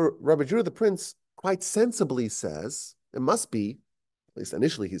 So Rabbi Judah the Prince quite sensibly says, it must be, at least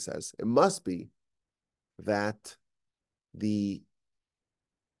initially he says, it must be that the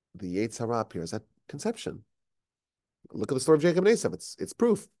Yetzer Hara appears at conception. Look at the story of Jacob and Esav. It's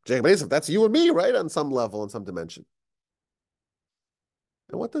proof. Jacob and Esav, that's you and me, right? On some level, on some dimension.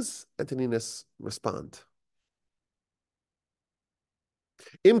 And what does Antoninus respond?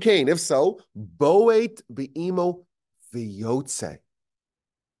 Imkain, if so, boet be'imo v'yotze.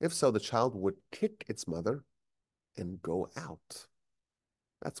 If so, the child would kick its mother and go out.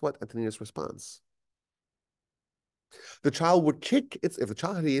 That's what Antoninus responds. The child would kick its, if the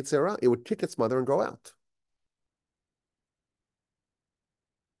child had a Yetzer Hara, it would kick its mother and go out.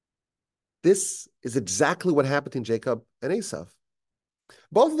 This is exactly what happened in Jacob and Esav.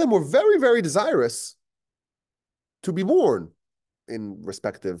 Both of them were very, very desirous to be born in the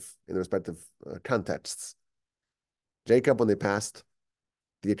respective contexts. Jacob when they passed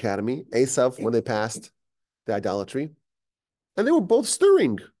the academy, Esav when they passed the idolatry, and they were both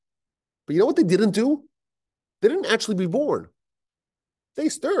stirring. But you know what they didn't do? They didn't actually be born. They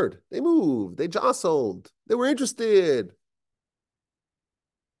stirred, they moved, they jostled, they were interested.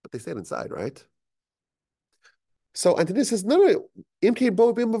 But they stayed inside, right? So Antoninus says, no. If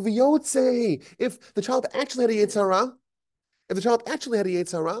the child actually had a Yetzer Hara, if the child actually had a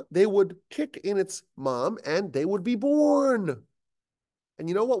Yetzer Hara, they would kick in its mom and they would be born. And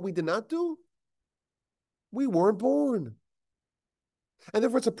you know what we did not do? We weren't born. And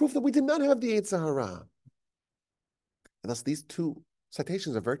therefore it's a proof that we did not have the Yetzer Hara. And thus these two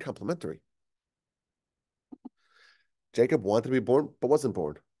citations are very complementary. Jacob wanted to be born, but wasn't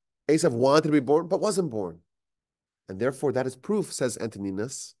born. Esav wanted to be born, but wasn't born. And therefore, that is proof, says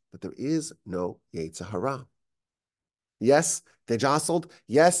Antoninus, that there is no Yetzer Hara. Yes, they jostled.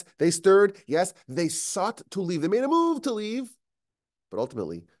 Yes, they stirred. Yes, they sought to leave. They made a move to leave. But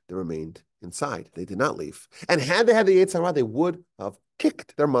ultimately, they remained inside. They did not leave. And had they had the Yetzer Hara, they would have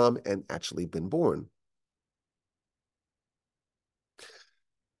kicked their mom and actually been born.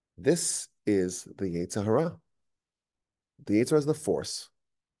 This is the Yetzer Hara. The Yetzer Hara is the force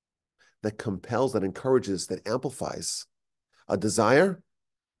that compels, that encourages, that amplifies a desire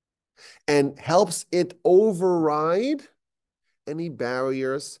and helps it override any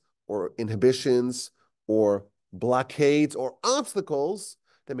barriers or inhibitions or blockades or obstacles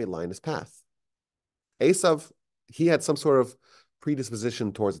that may lie in his path. Esav, he had some sort of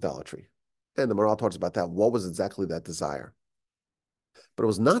predisposition towards idolatry. And the Maharal talks about that. What was exactly that desire? But it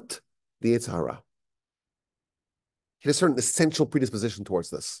was not the Yetzer Hara. He had a certain essential predisposition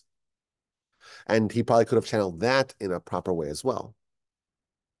towards this. And he probably could have channeled that in a proper way as well.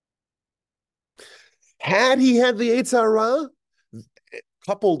 Had he had the Yetzer Hara,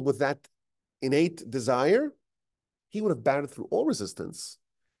 coupled with that innate desire, he would have battered through all resistance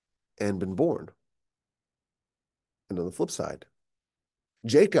and been born. And on the flip side,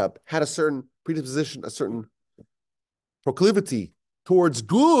 Jacob had a certain predisposition, a certain proclivity towards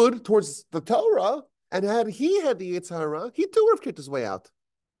good, towards the Torah, and had he had the Yetzer Hara, he too would have kicked his way out.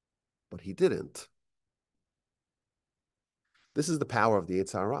 But he didn't. This is the power of the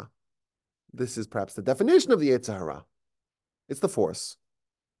Yetzer Hara. This is perhaps the definition of the Yetzer Hara. It's the force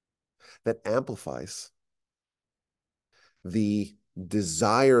that amplifies the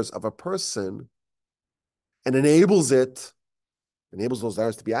desires of a person and enables those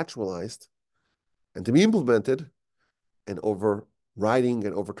desires to be actualized and to be implemented and overriding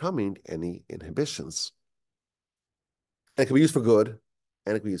and overcoming any inhibitions. And it can be used for good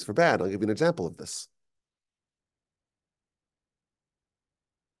and it can be used for bad. I'll give you an example of this.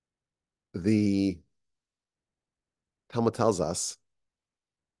 The Talmud tells us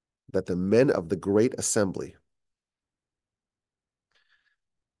that the men of the great assembly,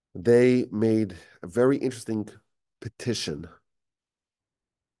 they made a very interesting petition.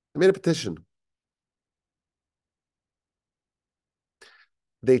 They made a petition.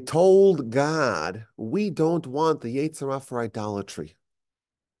 They told God, we don't want the Yetzer Hara for idolatry.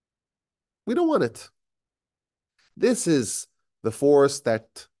 We don't want it. This is the force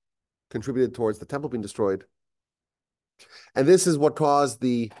that contributed towards the temple being destroyed. And this is what caused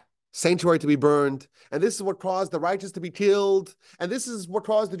the sanctuary to be burned. And this is what caused the righteous to be killed. And this is what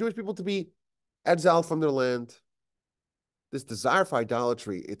caused the Jewish people to be exiled from their land. This desire for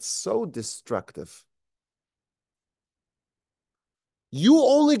idolatry, it's so destructive. You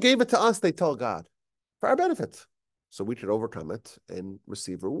only gave it to us, they tell God, for our benefit. So we should overcome it and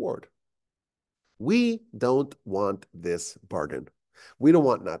receive reward. We don't want this bargain. We don't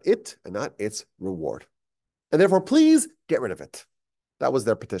want not it and not its reward. And therefore, please get rid of it. That was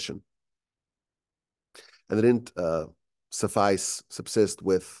their petition. And they didn't subsist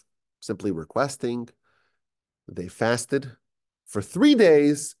with simply requesting. They fasted for 3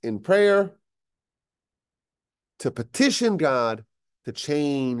 days in prayer to petition God to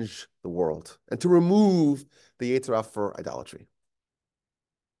change the world and to remove the Yetzer Hara for idolatry.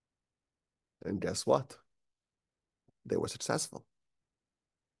 And guess what? They were successful.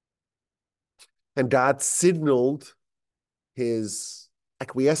 And God signaled his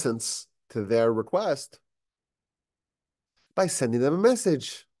acquiescence to their request by sending them a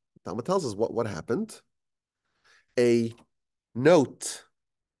message. Talmud tells us what happened. A note,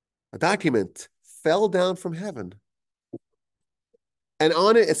 a document fell down from heaven. And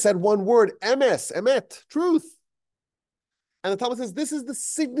on it, it said one word, emes, emet, truth. And the Talmud says, this is the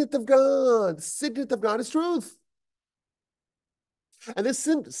signet of God. The signet of God is truth. And this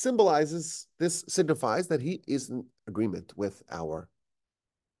signifies that he is in agreement with our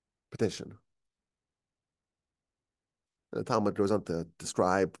petition. And the Talmud goes on to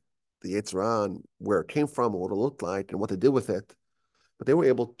describe the Yetzer Hara and where it came from and what it looked like and what they did with it. But they were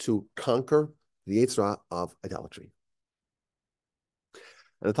able to conquer the Yetzer Hara of idolatry.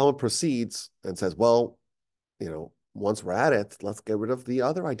 And the Talmud proceeds and says, well, once we're at it, let's get rid of the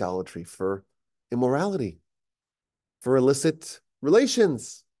other idolatry for immorality, for illicit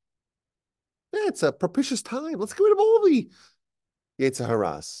relations. Yeah, it's a propitious time. Let's get rid of all the Yetzer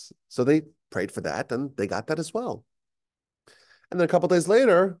Haras. So they prayed for that, and they got that as well. And then a couple of days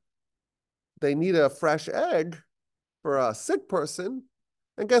later, they need a fresh egg for a sick person.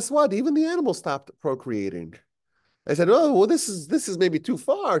 And guess what? Even the animals stopped procreating. They said, oh, well, this is maybe too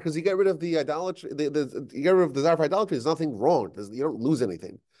far because you get rid of the idolatry, you get rid of the desire for idolatry. There's nothing wrong. You don't lose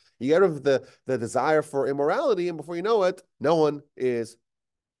anything. You get rid of the desire for immorality, and before you know it, no one is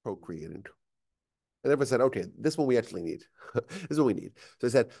procreating. And everyone said, okay, this one we actually need. This is what we need. So they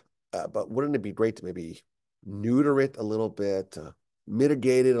said, but wouldn't it be great to maybe neuter it a little bit,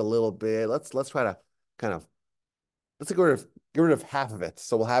 mitigate it a little bit? Let's try to let's get rid of half of it.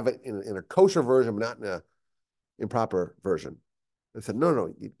 So we'll have it in a kosher version, but not in a improper version. They said,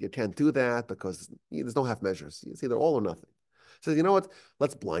 no, you can't do that because there's no half measures. It's either all or nothing. So you know what?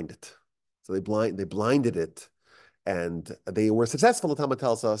 Let's blind it. So they blinded it, and they were successful, the Talmud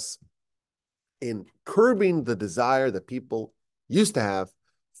tells us, in curbing the desire that people used to have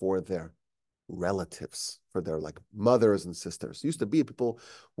for their relatives, for their mothers and sisters. It used to be people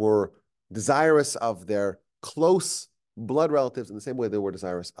were desirous of their close blood relatives in the same way they were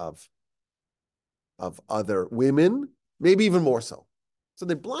desirous of other women, maybe even more so. So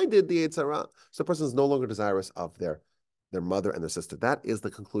they blinded the Yetzer Hara, so the person is no longer desirous of their mother and their sister. That is the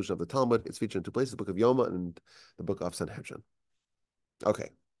conclusion of the Talmud. It's featured in 2 places, the book of Yoma and the book of Sanhedrin. Okay.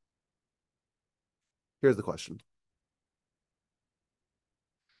 Here's the question.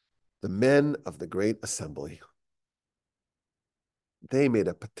 The men of the great assembly, they made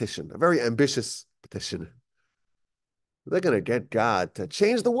a petition, a very ambitious petition. They're going to get God to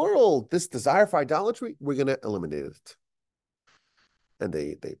change the world. This desire for idolatry, we're going to eliminate it. And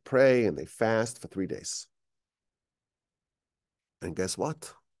they pray and they fast for 3 days. And guess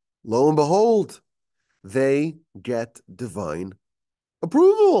what? Lo and behold, they get divine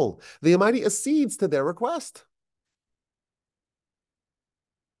approval. The Almighty accedes to their request.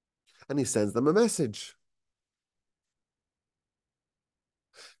 And he sends them a message.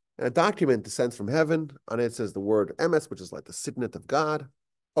 And a document descends from heaven. On it says the word emes, which is like the signet of God.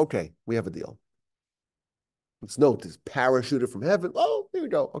 Okay, we have a deal. Let's note this parachuted from heaven. Oh, here we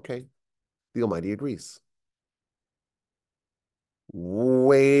go. Okay. The Almighty agrees.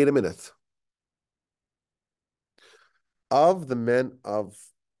 Wait a minute. Of the men of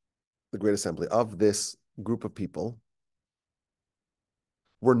the Great Assembly, of this group of people,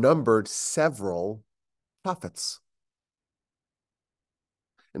 were numbered several prophets.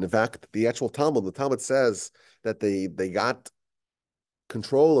 And in fact, the actual the Talmud says that they got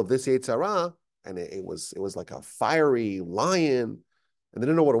control of this Yetzer Hara, and it was like a fiery lion, and they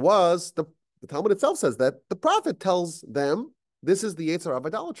didn't know what it was. The Talmud itself says that the prophet tells them this is the Yetzer Hara of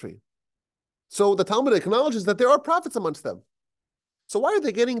idolatry. So the Talmud acknowledges that there are prophets amongst them. So why are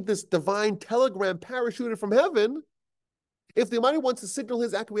they getting this divine telegram parachuted from heaven? If the Almighty wants to signal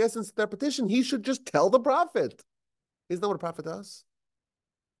his acquiescence to their petition, he should just tell the prophet. Isn't that what a prophet does?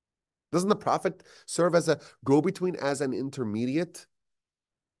 Doesn't the prophet serve as a go-between, as an intermediate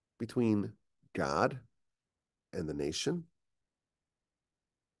between God and the nation?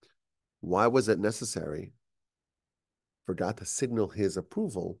 Why was it necessary for God to signal his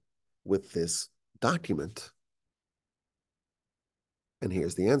approval with this document? And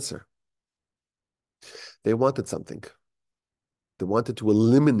here's the answer. They wanted something. They wanted to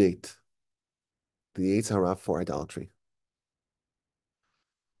eliminate the Yetzer Hara for idolatry.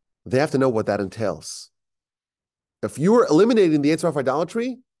 They have to know what that entails. If you are eliminating the Yetzer Hara for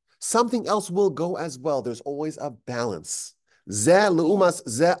idolatry, something else will go as well. There's always a balance. Zeh leumas,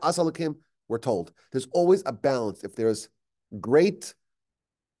 zeh asalakim, we're told. There's always a balance. If there's great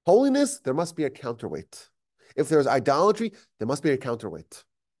holiness, there must be a counterweight. If there's idolatry, there must be a counterweight.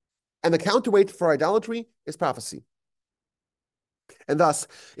 And the counterweight for idolatry is prophecy. And thus,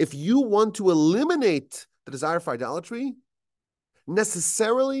 if you want to eliminate the desire for idolatry,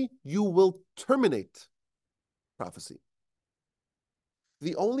 necessarily you will terminate prophecy.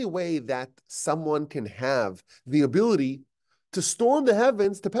 The only way that someone can have the ability to storm the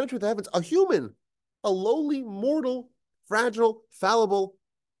heavens, to penetrate the heavens, a human, a lowly, mortal, fragile, fallible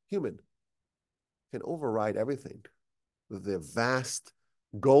human, can override everything. The vast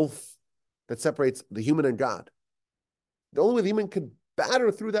gulf that separates the human and God. The only way the human could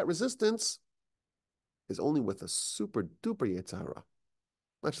batter through that resistance is only with a super duper Yetzer Hara.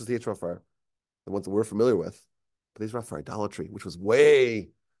 Not just the Yetzer Hara for the ones that we're familiar with, but the Yetzer Hara for idolatry, which was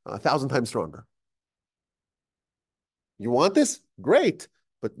way 1,000 times stronger. You want this? Great.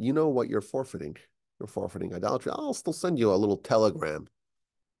 But you know what you're forfeiting. You're forfeiting idolatry. I'll still send you a little telegram.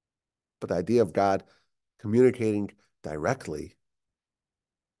 But the idea of God communicating directly,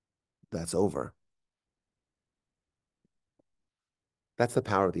 that's over. That's the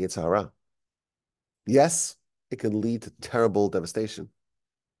power of the Yetzer Hara. Yes, it can lead to terrible devastation.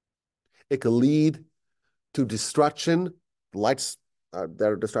 It can lead to destruction, lights that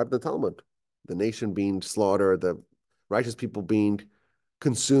are described in the Talmud. The nation being slaughtered, the righteous people being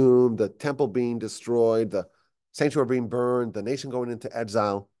consumed, the temple being destroyed, the sanctuary being burned, the nation going into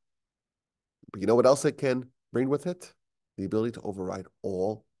exile. But you know what else it can bring with it? The ability to override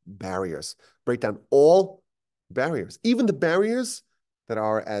all barriers, break down all barriers, even the barriers that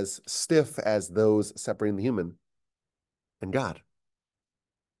are as stiff as those separating the human and God.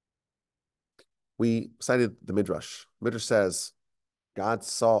 We cited the Midrash. Midrash says, God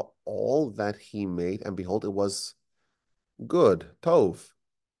saw all that he made, and behold, it was good, tov,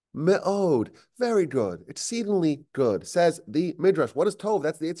 me'od, very good, exceedingly good, says the Midrash. What is tov?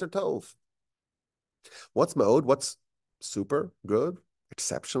 That's the Yetzer Tov. What's me'od? What's super good,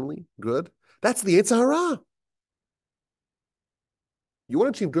 exceptionally good? That's the Yetzer Hara. You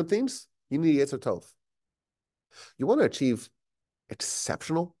want to achieve good things? You need Yetzer Tov. You want to achieve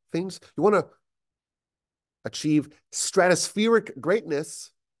exceptional things? You want to achieve stratospheric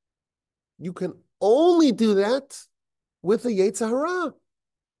greatness? You can only do that with the Yetzer Hara.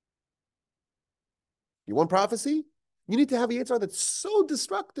 You want prophecy? You need to have a Yetzer Hara that's so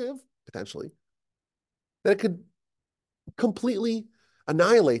destructive, potentially, that it could completely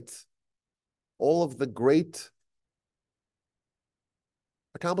annihilate all of the great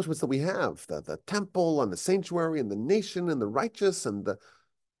accomplishments that we have, the temple and the sanctuary and the nation and the righteous and the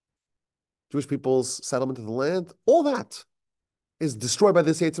Jewish people's settlement of the land, all that is destroyed by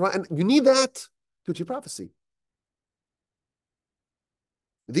this Yetzer Hara, and you need that to achieve prophecy.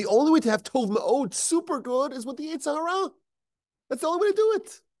 The only way to have Tov Ma'od super good is with the Yetzer Hara. That's the only way to do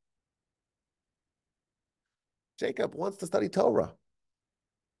it. Jacob wants to study Torah.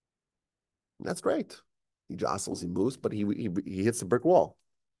 And that's great. He jostles, he moves, but he hits the brick wall.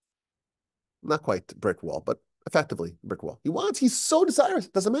 Not quite brick wall, but effectively brick wall. He's so desirous,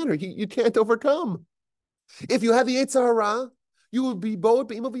 it doesn't matter. You can't overcome. If you had the Yetzer Hara, you would be Bod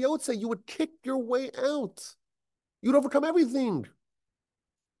Be'im of Yotze. You would kick your way out. You'd overcome everything,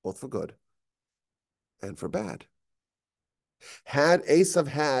 both for good and for bad. Had Esav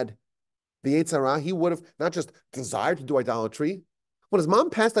had the Yetzer Hara, he would have not just desired to do idolatry. When his mom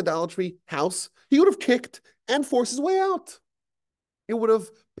passed idolatry house, he would have kicked and forced his way out. It would have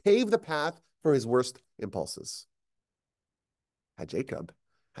paved the path for his worst impulses. Had Jacob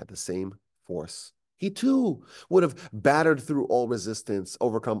had the same force, he too would have battered through all resistance,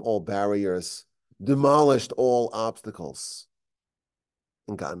 overcome all barriers, demolished all obstacles,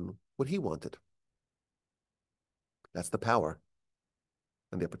 and gotten what he wanted. That's the power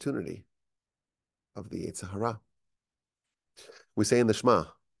and the opportunity of the Yetzer Hara. We say in the Shema,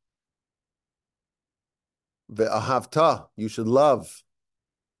 Ve'ahavta, you should love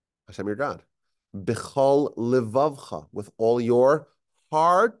Hashem your God. B'chol levavcha, with all your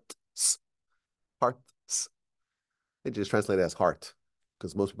hearts. Hearts. They just translate it as heart,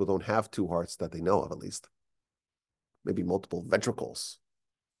 because most people don't have two hearts that they know of, at least. Maybe multiple ventricles,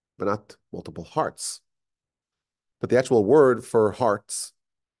 but not multiple hearts. But the actual word for hearts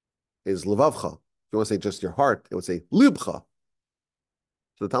is levavcha. If you want to say just your heart, it would say libcha.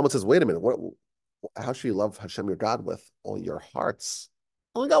 So the Talmud says, wait a minute, how should you love Hashem your God with all your hearts?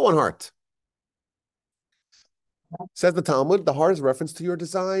 I only got one heart. Says the Talmud, the heart is a reference to your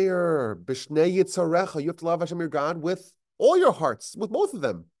desire. Bishnei yitzarecha, you have to love Hashem your God with all your hearts, with both of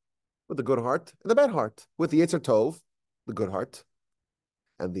them. With the good heart and the bad heart. With the Yetzer Tov, the good heart,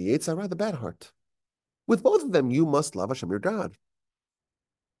 and the Yetzer Hara, the bad heart. With both of them, you must love Hashem your God.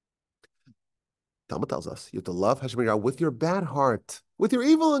 Talmud tells us you have to love Hashem your God with your bad heart, with your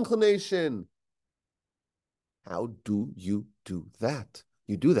evil inclination. How do you do that?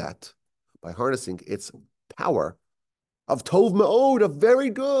 You do that by harnessing its power of Tov Ma'od, of very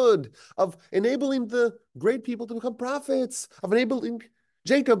good, of enabling the great people to become prophets, of enabling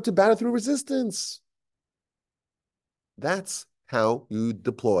Jacob to battle through resistance. That's how you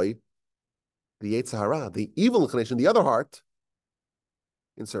deploy the Yetzer Hara, the evil inclination, the other heart,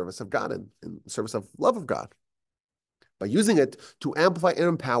 in service of God and in service of love of God, by using it to amplify and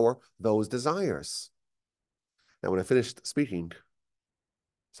empower those desires. Now, when I finished speaking,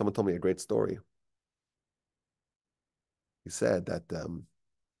 someone told me a great story. He said that the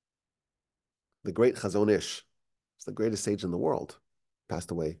great Chazon Ish, the greatest sage in the world,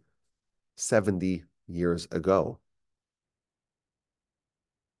 passed away 70 years ago.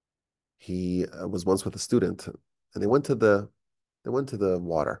 He was once with a student, and they went to the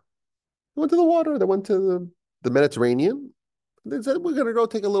water. They went to the Mediterranean. They said, we're going to go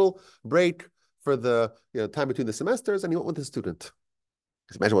take a little break for the time between the semesters, and he went with his student.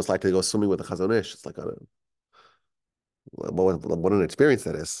 Just imagine what it's like to go swimming with a Chazon Ish. It's like what an experience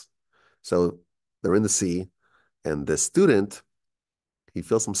that is. So they're in the sea, and the student, he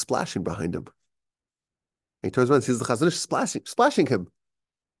feels some splashing behind him. And he turns around and sees the Chazon Ish splashing him,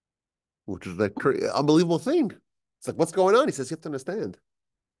 which is an unbelievable thing. It's like, what's going on? He says, you have to understand.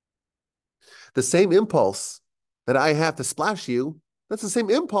 The same impulse that I have to splash you, that's the same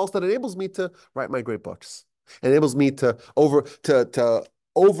impulse that enables me to write my great books. It enables me to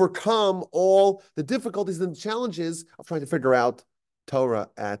overcome all the difficulties and challenges of trying to figure out Torah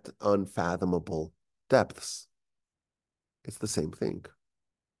at unfathomable depths. It's the same thing.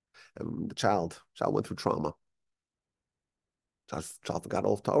 And the child went through trauma. Child forgot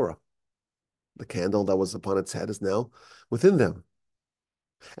all of Torah. The candle that was upon its head is now within them.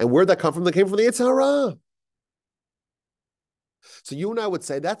 And where'd that come from? That came from the Yetzer Hara. So you and I would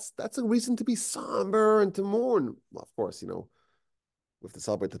say that's a reason to be somber and to mourn. Well, of course, we have to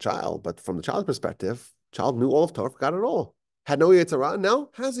celebrate the child, but from the child's perspective, child knew all of Torah, forgot it all. Had no Yetzer Hara, now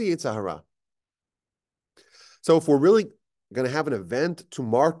has a Yetzer Hara. So if we're really going to have an event to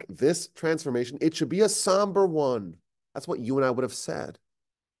mark this transformation, it should be a somber one. That's what you and I would have said.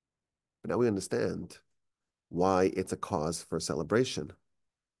 But now we understand why it's a cause for celebration.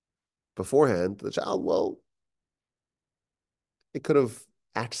 Beforehand, the child, well, it could have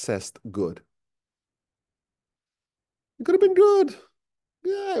accessed good. It could have been good.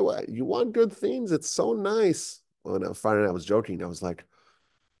 Yeah, you want good things? It's so nice. When I was finding I was joking, I was like,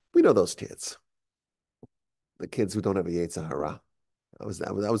 we know those kids, the kids who don't have a Yetzer Hara. I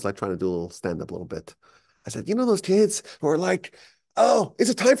was like trying to do a little stand up a little bit. I said, you know those kids who are like, oh, is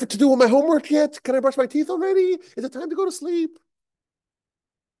it time to do my homework yet? Can I brush my teeth already? Is it time to go to sleep?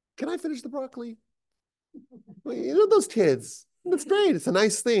 Can I finish the broccoli? Well, you know those kids. That's great. It's a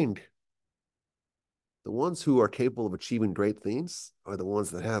nice thing. The ones who are capable of achieving great things are the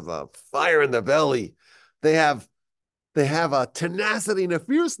ones that have a fire in their belly. They have a tenacity and a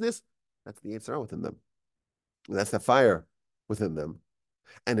fierceness. That's the answer within them. That's the fire within them.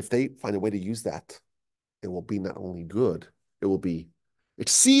 And if they find a way to use that, it will be not only good, it will be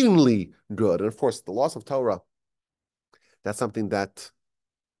exceedingly good. And of course, the loss of Torah, that's something that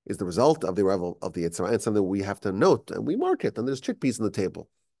is the result of the arrival of the Yetzer Hara, and something we have to note, and we mark it, and there's chickpeas on the table.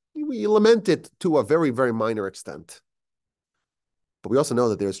 We lament it to a very, very minor extent. But we also know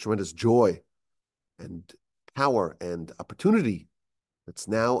that there's tremendous joy and power and opportunity that's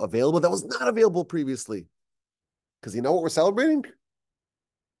now available that was not available previously. Because you know what we're celebrating?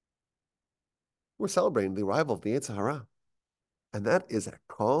 We're celebrating the arrival of the Yetzer Hara. And that is a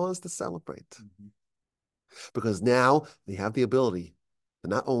cause to celebrate. Mm-hmm. Because now they have the ability to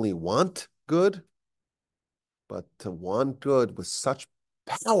not only want good, but to want good with such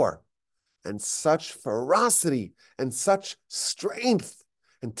power and such ferocity and such strength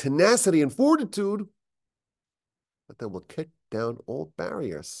and tenacity and fortitude that they will kick down all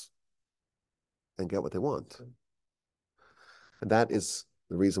barriers and get what they want. And that is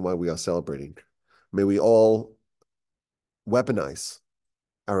the reason why we are celebrating. May we all weaponize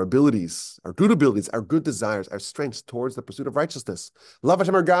our abilities, our good abilities, our good desires, our strengths towards the pursuit of righteousness. Love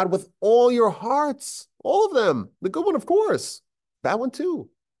Hashem our God with all your hearts, all of them. The good one, of course. Bad one, too.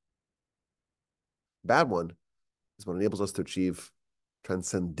 Bad one is what enables us to achieve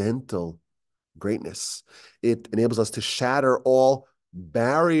transcendental greatness. It enables us to shatter all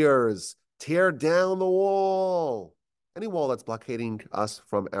barriers, tear down the wall, any wall that's blockading us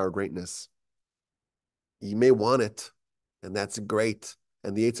from our greatness. You may want it, and that's great.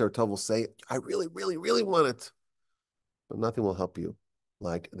 And the Yetzer Tov will say, I really, really, really want it. But nothing will help you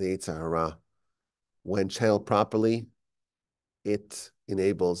like the Yetzer Hara. When channeled properly, it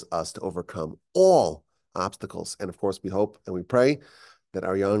enables us to overcome all obstacles. And of course, we hope and we pray that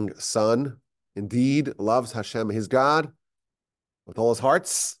our young son indeed loves Hashem, his God, with all his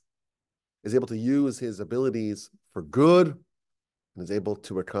hearts, is able to use his abilities for good, and is able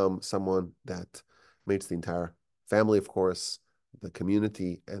to become someone that makes the entire family, of course, the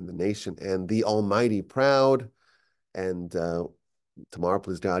community and the nation and the Almighty proud. And tomorrow,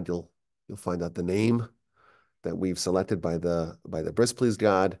 please God, you'll find out the name that we've selected by the bris, please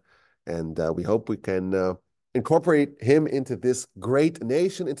God, and we hope we can incorporate him into this great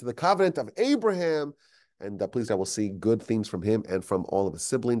nation, into the covenant of Abraham. And please God, we'll see good things from him and from all of his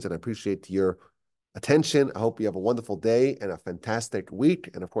siblings. And I appreciate your attention. I hope you have a wonderful day and a fantastic week.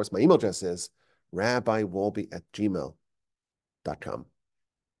 And of course, my email address is rabbiwolbe@gmail.com.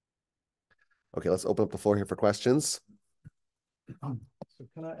 Okay, let's open up the floor here for questions. So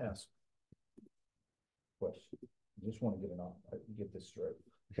can I ask a question? I just want to get this straight.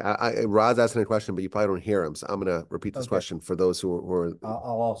 Rod's asking a question, but you probably don't hear him. So I'm going to repeat this question for those who are.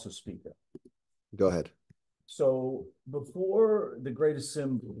 I'll also speak up. Go ahead. So before the Great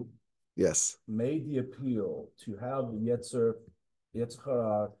Assembly, yes, made the appeal to have Yetzer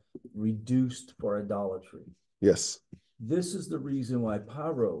Hara reduced for idolatry. Yes. This is the reason why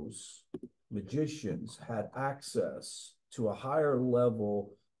Paro's magicians had access to a higher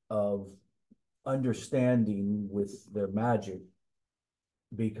level of understanding with their magic,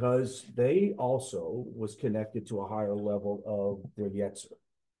 because they also was connected to a higher level of their Yetzer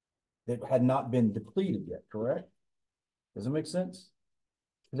that had not been depleted yet, correct? Does it make sense?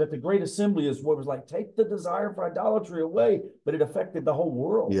 Because at the Great Assembly is what was like, take the desire for idolatry away, but it affected the whole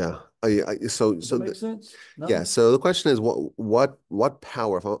world. Yeah. Does that make sense? No? Yeah. So the question is, what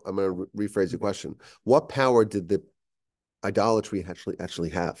power? If I'm going to rephrase the question, what power did the idolatry actually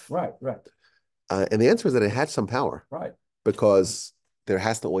have? Right. And the answer is that it had some power. Right. Because there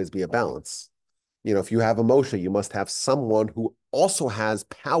has to always be a balance. You know, if you have a Moshe, you must have someone who also has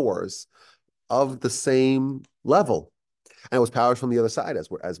powers of the same level. And it was powers from the other side, as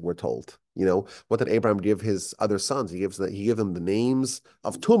we're told. You know, what did Abraham give his other sons? He gave them the names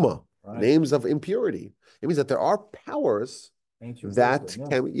of Tumah, names of impurity. It means that there are powers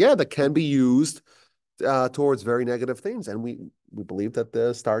that can be used towards very negative things. And we believe that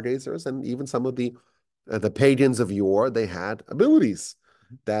the stargazers and even some of the pagans of yore, they had abilities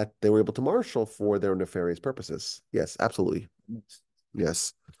that they were able to marshal for their nefarious purposes. Yes, absolutely.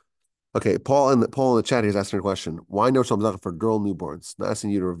 Yes. Okay, Paul in the chat is asking a question. Why no Shalom Zaka for girl newborns? Not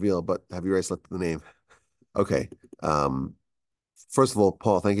asking you to reveal, but have you already selected the name? Okay. First of all,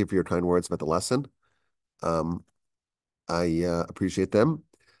 Paul, thank you for your kind words about the lesson. I appreciate them.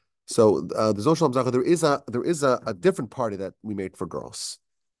 So there's no Shalom Zaka. There is a different party that we made for girls.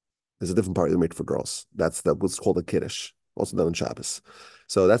 There's a different party that we made for girls. That's what's called a kiddush, also done on Shabbos.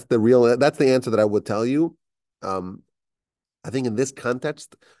 So that's the answer that I would tell you. I think in this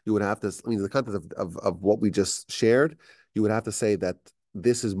context, you would have to, I mean, the context of what we just shared, you would have to say that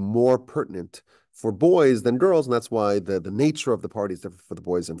this is more pertinent for boys than girls, and that's why the nature of the party is different for the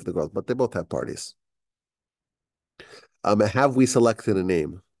boys and for the girls, but they both have parties. Have we selected a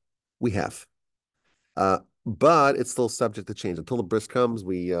name? We have. But it's still subject to change. Until the bris comes,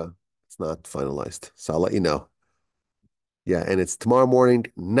 it's not finalized. So I'll let you know. Yeah, and it's tomorrow morning,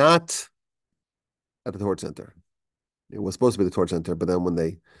 not at the Torch Center. It was supposed to be the Torch Center, but then when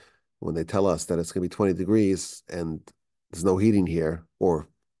they tell us that it's going to be 20 degrees and there's no heating here, or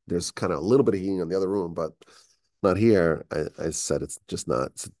there's kind of a little bit of heating in the other room, but not here, I said it's a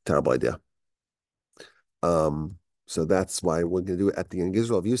terrible idea. So that's why we're going to do it at the Young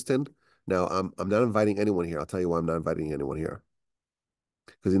Israel of Houston. Now, I'm not inviting anyone here. I'll tell you why I'm not inviting anyone here.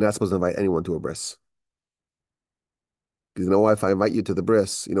 Because you're not supposed to invite anyone to a bris. Because you know what? If I invite you to the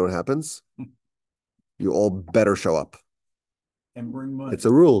bris, you know what happens? You all better show up. And bring money. It's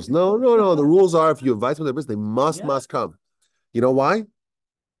the rules. No. The rules are if you invite someone to the bris, they must come. You know why?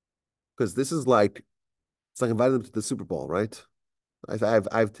 Because this is like, it's like inviting them to the Super Bowl, right? I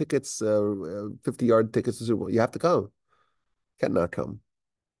have tickets, 50-yard tickets to the Super Bowl. You have to come. You can't not come.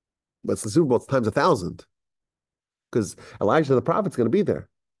 But it's the Super Bowl times 1,000. Because Elijah the prophet's going to be there.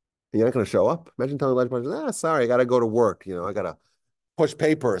 And you're not going to show up. Imagine telling Elijah, sorry, I got to go to work. I got to push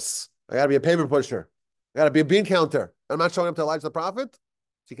papers. I got to be a paper pusher. I got to be a bean counter. I'm not showing up to Elijah the prophet. So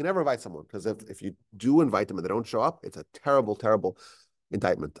you can never invite someone. Because if you do invite them and they don't show up, it's a terrible, terrible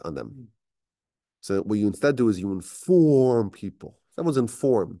indictment on them. So what you instead do is you inform people. Someone's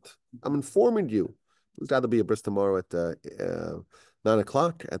informed. I'm informing you. There's got to be a bris tomorrow at 9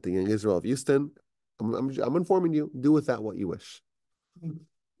 o'clock at the Young Israel of Houston. I'm informing you. Do with that what you wish. You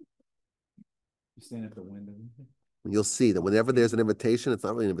stand at the window. You'll see that whenever there's an invitation, it's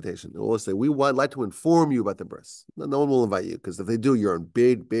not really an invitation. They'll always say, we would like to inform you about the bris. No one will invite you because if they do, you're in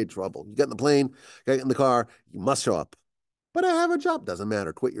big, big trouble. You get in the plane, you get in the car, you must show up. But I have a job. Doesn't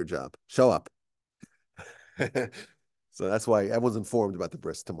matter. Quit your job. Show up. So that's why everyone's informed about the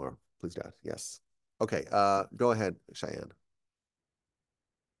bris tomorrow. Please God. Yes. Okay. Go ahead, Cheyenne.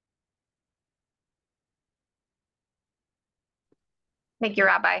 Thank you,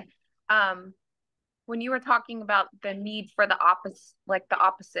 Rabbi. When you were talking about the need for the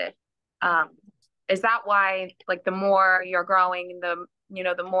opposite, is that why, like, the more you're growing, the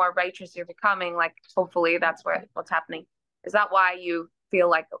more righteous you're becoming, like, hopefully that's what's happening. Is that why you feel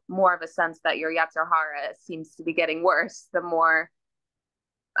like more of a sense that your Yetzer Hara seems to be getting worse the more,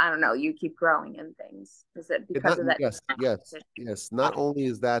 I don't know, you keep growing in things? Is it because of that? Yes. Not only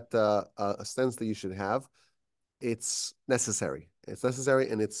is that a sense that you should have, it's necessary. It's necessary,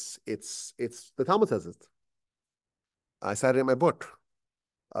 and it's the Talmud says it. I cited it in my book.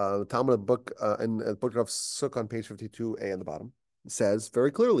 The Talmud book in the book of Sukkah on page 52a on the bottom says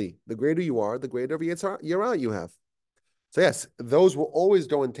very clearly, the greater you are, the greater of Yetzer Hara you have. So yes, those will always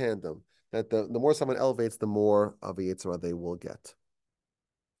go in tandem. That the more someone elevates, the more of a Yetzer Hara they will get.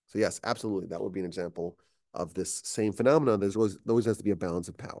 So yes, absolutely, that would be an example of this same phenomenon. There always has to be a balance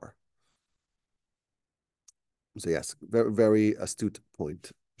of power. So yes, very, very astute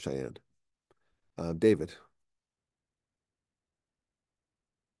point, Cheyenne. David.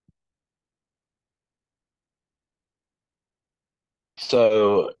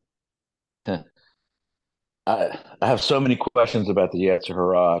 So I have so many questions about the Yetzer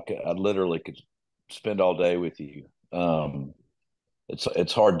Hara. I literally could spend all day with you.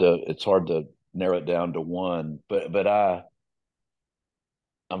 It's hard to narrow it down to one, but I'm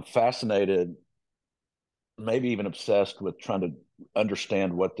fascinated, maybe even obsessed with trying to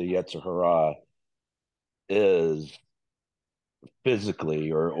understand what the Yetzer Hara is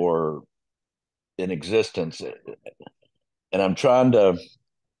physically or in existence, and I'm trying to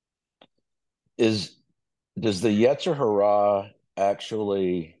does the Yetzer Hara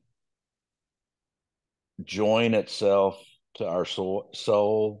actually join itself to our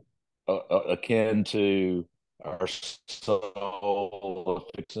soul akin to our soul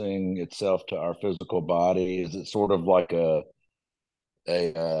fixing itself to our physical body? Is it sort of like a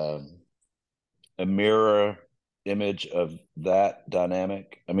mirror image of that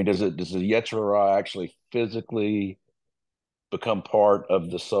dynamic? I mean, does the Yetzer Hara actually physically become part of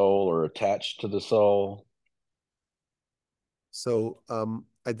the soul or attached to the soul? So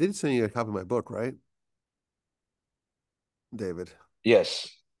I did send you a copy of my book, right, David? Yes.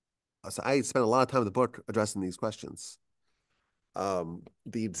 So I spent a lot of time in the book addressing these questions. The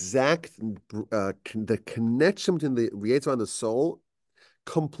exact the connection between the Yetzer and the soul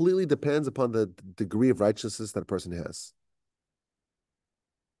completely depends upon the degree of righteousness that a person has.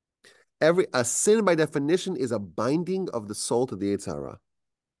 A sin by definition is a binding of the soul to the Yetzer Hara.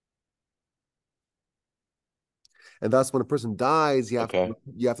 And thus, when a person dies, you have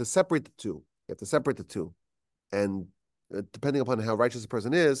to separate the two. You have to separate the two, and depending upon how righteous a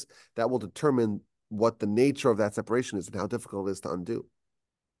person is, that will determine what the nature of that separation is and how difficult it is to undo.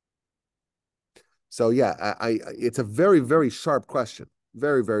 So yeah, it's a very, very sharp question,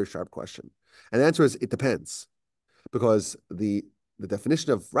 very, very sharp question, and the answer is it depends, because the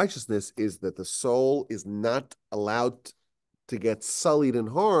definition of righteousness is that the soul is not allowed to get sullied and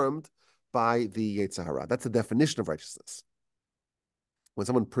harmed by the Yetzer Hara. That's the definition of righteousness. When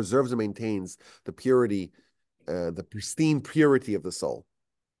someone preserves and maintains the purity, the pristine purity of the soul,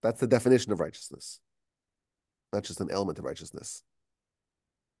 that's the definition of righteousness, not just an element of righteousness.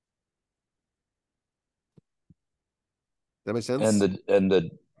 That makes sense?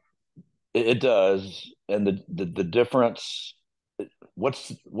 It does. And the difference,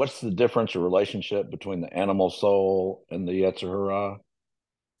 what's the difference or relationship between the animal soul and the Yetzer Hara?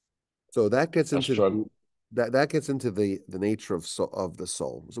 So that gets into that gets into the nature of the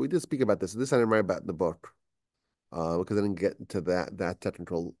soul. So we did speak about this. This I didn't write about in the book, because I didn't get to that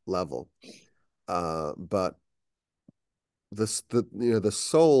technical level. But the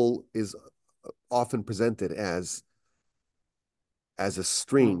soul is often presented as a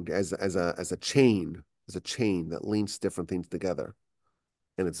string, as a chain that links different things together,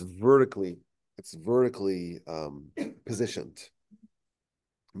 and it's vertically positioned,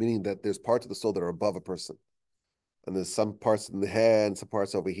 meaning that there's parts of the soul that are above a person, and there's some parts in the head and some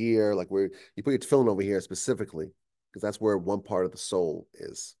parts over here, like where you put your tefillin over here specifically, because that's where one part of the soul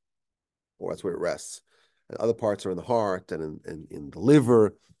is, or that's where it rests. And other parts are in the heart and in the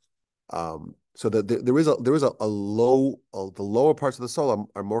liver. So that there is a low, the lower parts of the soul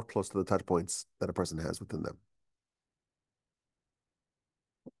are more close to the touch points that a person has within them.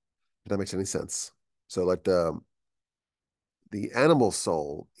 If that makes any sense. So like the animal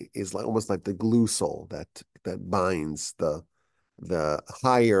soul is like almost like the glue soul that binds the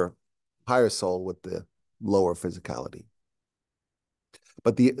higher soul with the lower physicality.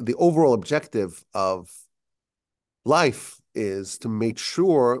 But the overall objective of life is to make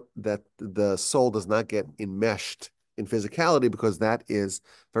sure that the soul does not get enmeshed in physicality, because that is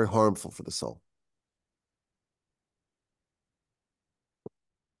very harmful for the soul.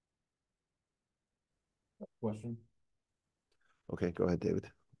 Question. Okay, go ahead, David.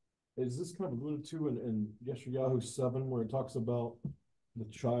 Is this kind of alluded to in Yeshayahu 7, where it talks about the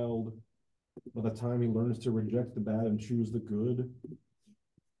child, by the time he learns to reject the bad and choose the good?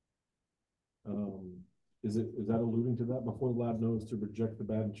 Is that alluding to that? Before the lad knows to reject the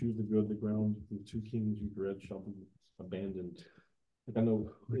bad and choose the good, the ground, the 2 kings you dread shall be abandoned. Like I know.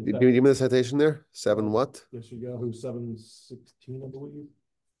 Give me the citation there. 7 what? Yeshayahu 7:16, I believe.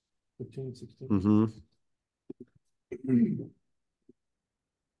 15, 16. Mm-hmm.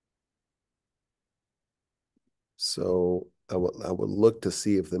 So I would look to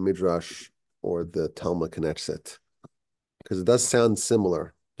see if the Midrash or the Talmud connects it, because it does sound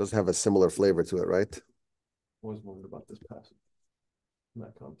similar. It does have a similar flavor to it, right? Always wondered about this passage in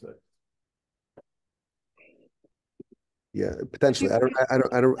that context. Yeah, potentially. I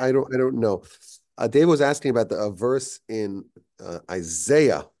don't know. Dave was asking about a verse in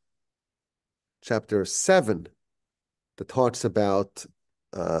Isaiah chapter 7 that talks about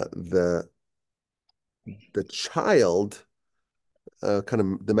the child, kind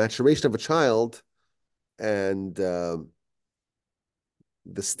of the maturation of a child, and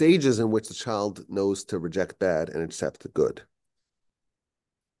the stages in which the child knows to reject bad and accept the good.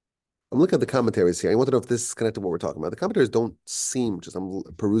 I'm looking at the commentaries here. I want to know if this is connected to what we're talking about. The commentaries don't seem, just I'm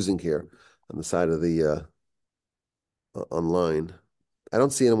perusing here on the side of the online. I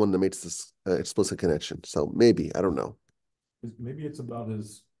don't see anyone that makes this explicit connection. So maybe, I don't know. Maybe it's about the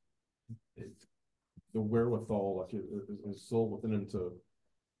wherewithal, like his soul within him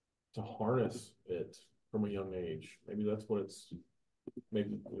to harness it from a young age. Maybe that's what it's.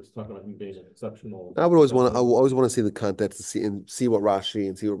 Maybe it was talking about him being an exceptional. I always want to see the context to see what Rashi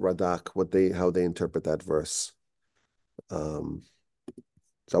and see what Radak, how they interpret that verse. So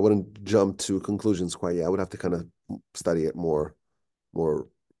I wouldn't jump to conclusions quite yet. I would have to kind of study it more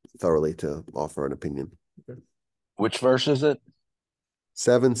thoroughly to offer an opinion. Okay. Which verse is it?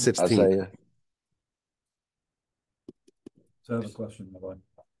 7:16. Isaiah. So I have a question, Rabbi.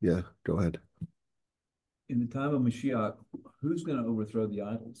 Yeah, go ahead. In the time of Mashiach, who's going to overthrow the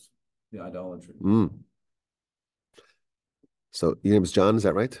idols, the idolatry? So your name is John, is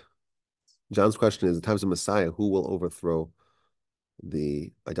that right? John's question is, in times of Messiah, who will overthrow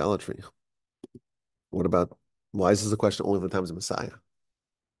the idolatry? What about, why is this a question only for the times of Messiah?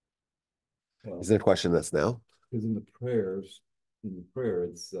 Is there a question that's now? Because in the prayers, in the prayer,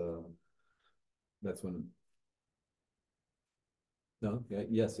 it's that's when. No, yeah,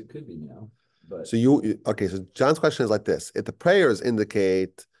 yes, it could be now, but So okay, so John's question is like this. If the prayers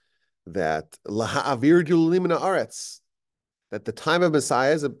indicate that laha'avir julim min haaretz, that the time of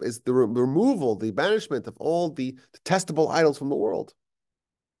Messiah is the removal, the banishment of all the detestable idols from the world.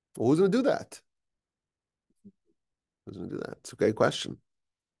 Well, who's going to do that? Who's going to do that? It's a great question.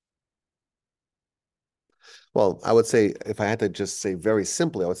 Well, I would say, if I had to just say very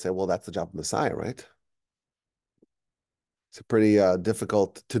simply, I would say, well, that's the job of Messiah, right? It's a pretty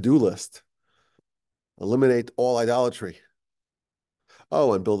difficult to-do list. Eliminate all idolatry.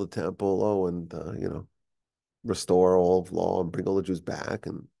 Oh, and build a temple. Oh, and, restore all of law and bring all the Jews back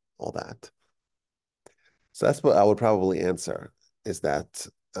and all that. So that's what I would probably answer, is that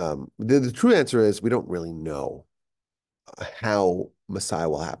the true answer is we don't really know how Messiah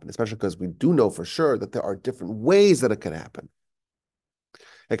will happen, especially because we do know for sure that there are different ways that it could happen.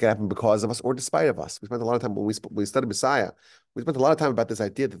 It can happen because of us or despite of us. We spent a lot of time when we studied Messiah. We spent a lot of time about this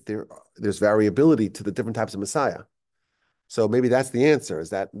idea that there's variability to the different types of Messiah. So maybe that's the answer: is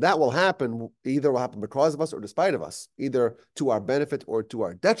that will happen, either will happen because of us or despite of us, either to our benefit or to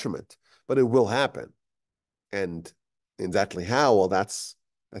our detriment. But it will happen, and exactly how? Well, that's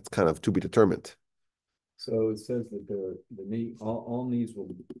kind of to be determined. so it says that the knee, all knees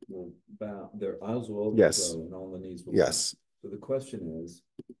will bow, their eyes will overthrow, Yes. and all the knees will Yes. bow. So the question is,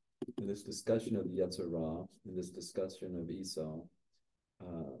 in this discussion of the Yetzer Hara, in this discussion of Esau,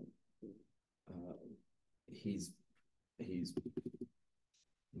 he's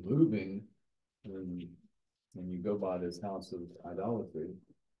moving when you go by this house of idolatry.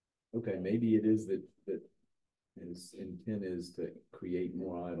 Okay, maybe it is that his intent is to create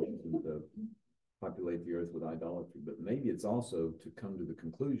more idols and to populate the earth with idolatry, but maybe it's also to come to the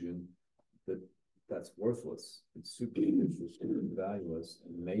conclusion that that's worthless. It's superficial, super valueless,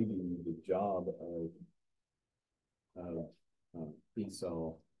 and maybe the job of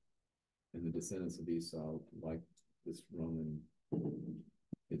Esau and the descendants of Esau, like this Roman,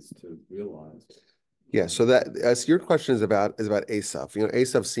 is to realize. Yeah. So so your question is about Asaph.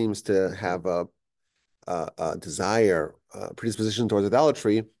 Asaph seems to have a desire, predisposition towards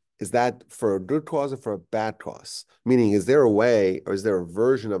idolatry. Is that for a good cause or for a bad cause? Meaning, is there a way or is there a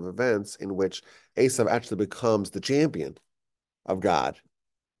version of events in which Asaph actually becomes the champion of God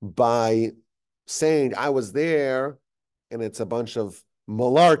by saying, I was there, and it's a bunch of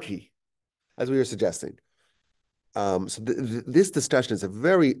malarkey, as we were suggesting? So this discussion is a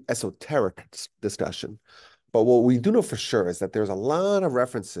very esoteric discussion. But what we do know for sure is that there's a lot of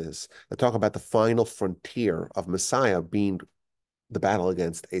references that talk about the final frontier of Messiah being the battle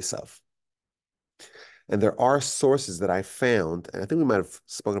against Asaph. And there are sources that I found, and I think we might have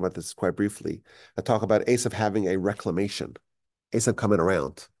spoken about this quite briefly, that talk about Asaph having a reclamation, Asaph coming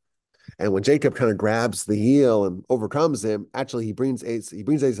around. And when Jacob kind of grabs the heel and overcomes him, actually he brings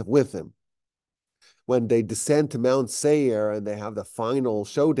Asaph with him. When they descend to Mount Seir and they have the final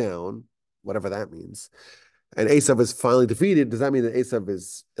showdown, whatever that means, and Asaph is finally defeated, does that mean that Asaph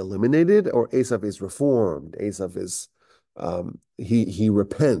is eliminated or Asaph is reformed? Asaph is he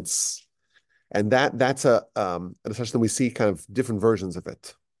repents, and that's a discussion we see kind of different versions of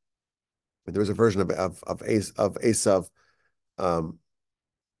it. And there's a version of Asaph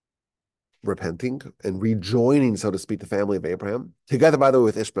repenting and rejoining, so to speak, the family of Abraham together, by the way,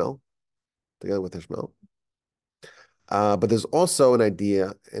 with Ishmael. But there's also an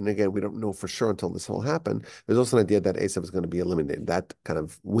idea, and again, we don't know for sure until this will happen. There's also an idea that Asaph is going to be eliminated. That kind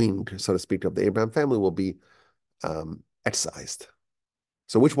of wing, so to speak, of the Abraham family will be excised.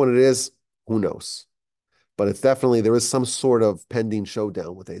 So which one it is, who knows? But it's definitely, there is some sort of pending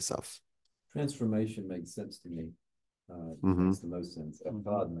showdown with Asaph. Transformation makes sense to me. Makes the most sense.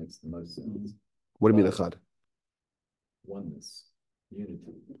 Echad makes the most sense. What do you mean echad? Oneness, unity.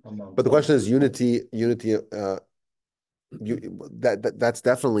 But the question is unity. That's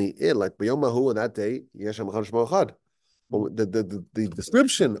definitely it. Like B'yom Hahu, on that day, Yeshem Echad Shmo Echad. Well, the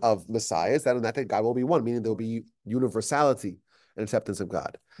description of Messiah is that on that day God will be one, meaning there will be universality and acceptance of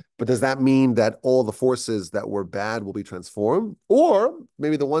God. But does that mean that all the forces that were bad will be transformed, or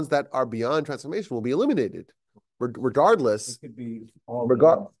maybe the ones that are beyond transformation will be eliminated? regardless, It could be all.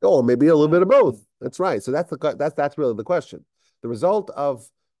 or maybe a little bit of both. That's right. So that's really the question. The result of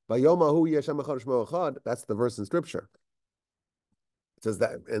Vayomahu Yeshem Echad Shmo Echad, that's the verse in scripture. It says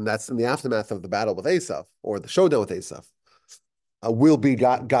that, and that's in the aftermath of the battle with Esav, or the showdown with Esav. Will be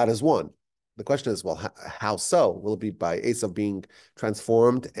God is one. The question is, well, how so? Will it be by Esav being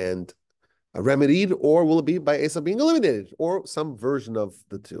transformed and remedied, or will it be by Esav being eliminated, or some version of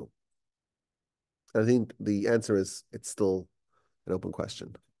the two? I think the answer is it's still an open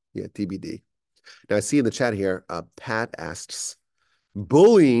question. Yeah, TBD. Now I see in the chat here, Pat asks,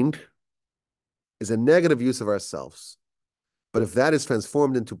 bullying is a negative use of ourselves. But if that is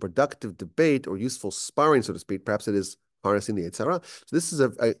transformed into productive debate or useful sparring, so to speak, perhaps it is harnessing the Yetzer Hara. So this is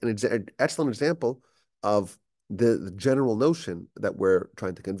an excellent example of the general notion that we're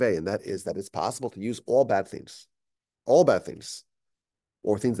trying to convey, and that is that it's possible to use all bad things, or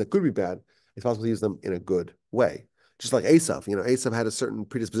things that could be bad. It's possible to use them in a good way. Just like Esav, Esav had a certain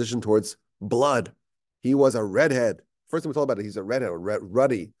predisposition towards blood. He was a redhead. First time we told about it, he's a redhead,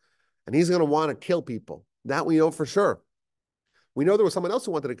 ruddy, and he's going to want to kill people. That we know for sure. We know there was someone else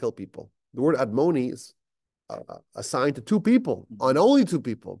who wanted to kill people. The word Admoni is assigned to two people, on only two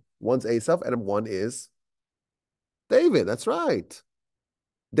people. One's Esav, and one is David. That's right.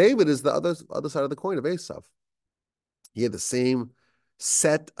 David is the other side of the coin of Esav. He had the same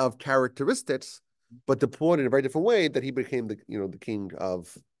set of characteristics, but deployed in a very different way, that he became the king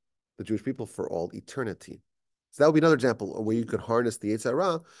of the Jewish people for all eternity. So that would be another example where you could harness the Yetzer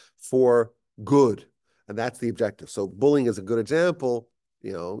Hara for good. And that's the objective. So bullying is a good example.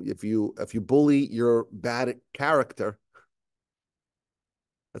 If you bully your bad character,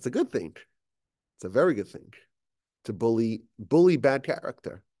 that's a good thing. It's a very good thing to bully bad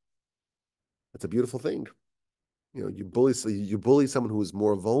character. That's a beautiful thing. You bully someone who is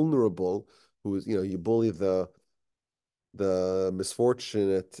more vulnerable, you bully the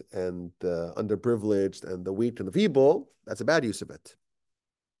misfortunate and the underprivileged and the weak and the feeble. That's a bad use of it.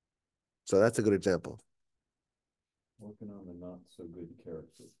 So that's a good example. Working on the not so good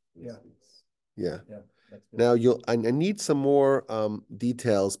character. Yeah. Now I need some more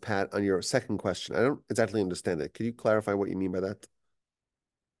details, Pat, on your second question. I don't exactly understand it. Could you clarify what you mean by that?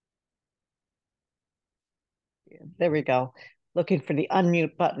 There we go. Looking for the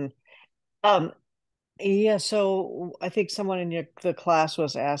unmute button. Yeah, so I think someone in the class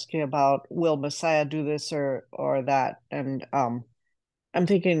was asking about, will Messiah do this or that? And I'm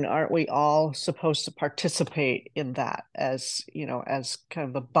thinking, aren't we all supposed to participate in that as kind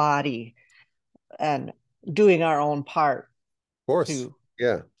of the body and doing our own part? Of course. To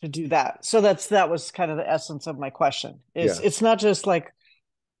do that. So that was kind of the essence of my question. It's not just like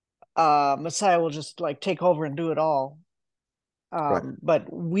Messiah will just like take over and do it all. Right.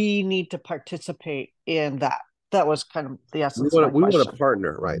 But we need to participate in that. That was kind of the essence of my question. We want to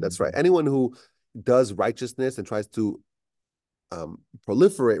partner, right? That's right. Anyone who does righteousness and tries to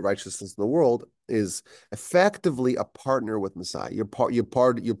proliferate righteousness in the world is effectively a partner with Messiah. You're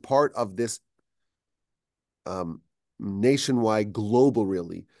part of this nationwide, global,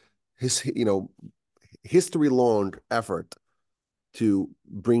 really, history-long effort to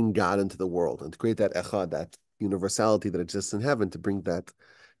bring God into the world and to create that echad, that universality that exists in heaven, to bring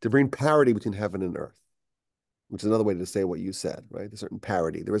parity between heaven and earth, which is another way to say what you said, right? There's certain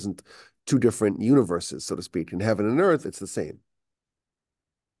parity. There isn't two different universes, so to speak. In heaven and earth, it's the same.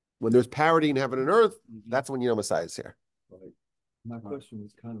 When there's parity in heaven and earth, that's when Messiah is here. Right. My question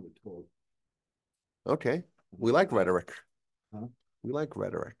was kind of rhetorical. Okay. We like rhetoric. Huh? We like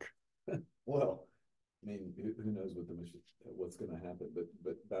rhetoric. Well, I mean, who knows what's going to happen? But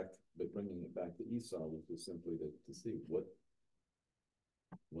bringing it back to Esau was just simply to see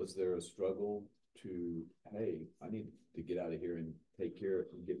was there a struggle to, hey, I need to get out of here and take care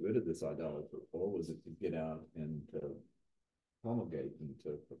and get rid of this idolatry, or was it to get out and to promulgate and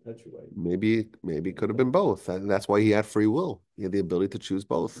to perpetuate? Maybe it could have been both, and that's why he had free will. He had the ability to choose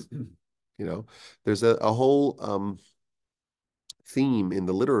both. There's a whole theme in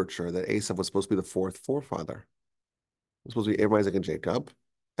the literature that Esav was supposed to be the fourth forefather. It was supposed to be Abraham, Isaac, and Jacob,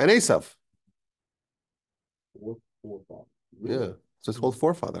 and Esav. Forefather. Yeah, so it's called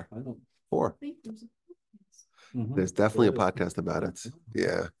forefather. I know. Four. There's definitely a podcast about it.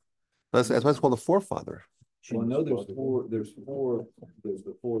 Yeah, that's why it's called a forefather. Well, no, there's the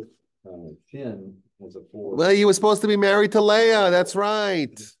fourth. Shin was a fourth. Well, he was supposed to be married to Leah. That's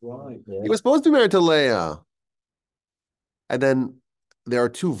right. That's right. He was supposed to be married to Leah. And then there are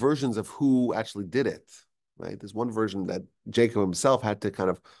two versions of who actually did it, right? There's one version that Jacob himself had to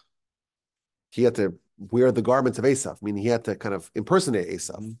wear the garments of Esav, meaning he had to kind of impersonate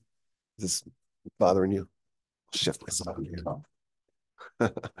Esav. Is this bothering you? Shift myself here.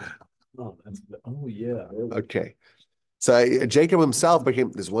 Oh, oh, yeah. Okay. So Jacob himself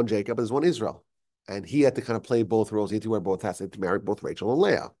became, there's one Jacob, there's one Israel. And he had to kind of play both roles. He had to wear both hats. He had to marry both Rachel and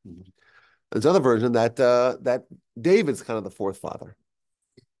Leah. There's another version that that David's kind of the fourth father,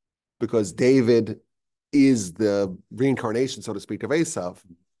 because David is the reincarnation, so to speak, of Esav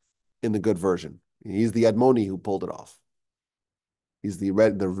in the good version. He's the Admoni who pulled it off. He's the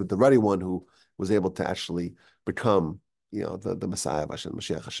ready one who was able to actually become, the Messiah of Hashem,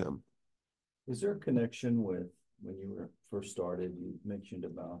 Mashiach Hashem. Is there a connection with when you were first started? You mentioned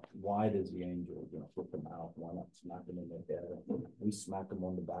about why does the angel, flip them out? Why not smack them in the head? We smack them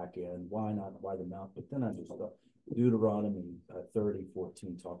on the back end. Why not? Why the mouth? But then I just thought Deuteronomy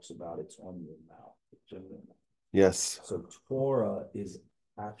 30:14 talks about it's on your mouth. It's in your mouth. Yes. So Torah is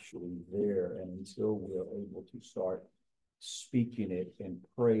actually there, and until we're able to start speaking it and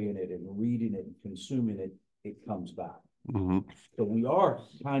praying it and reading it and consuming it, it comes back. Mm-hmm. So we are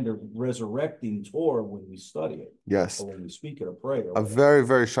kind of resurrecting Torah when we study it. Yes. Or when we speak it or pray. Or a very,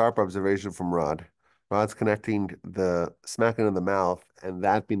 very sharp observation from Rod. Rod's connecting the smacking in the mouth and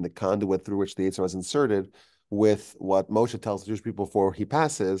that being the conduit through which the Yetzer was inserted with what Moshe tells the Jewish people before he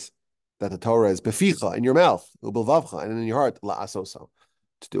passes, that the Torah is beficha, in your mouth, ubilvavcha, and in your heart, la'asoso,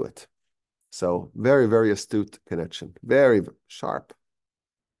 to do it. So very, very astute connection. Very sharp.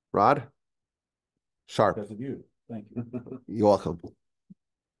 Rod? Sharp. because of you. Thank you. You're welcome.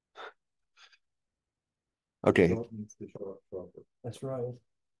 Okay. That's right.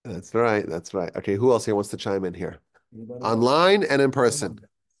 That's right. That's right. Okay, who else here wants to chime in here? Anybody Online and in person.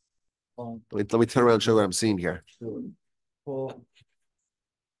 else? Let me turn around and show what I'm seeing here. Well,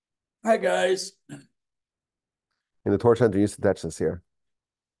 hi, guys. In the Torch Center, you used to touch this here.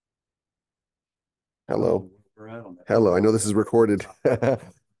 Hello. Hello. I know this is recorded.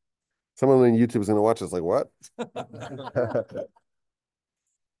 Someone on YouTube is going to watch this like, what?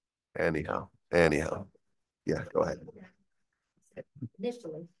 Anyhow. Yeah, go ahead.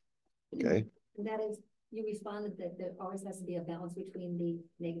 Initially. Okay. And that is, you responded that there always has to be a balance between the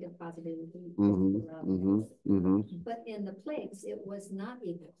negative, positive. But in the plagues, it was not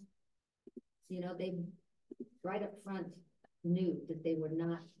equal. They right up front knew that they were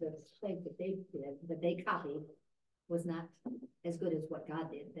not, the plague that they did, that they copied, was not as good as what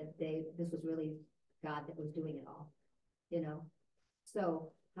God did. This was really God that was doing it all.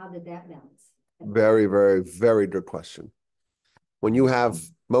 So how did that balance? Very, very, very good question. When you have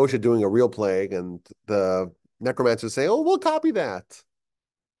Moshe doing a real plague and the necromancers say, oh, we'll copy that.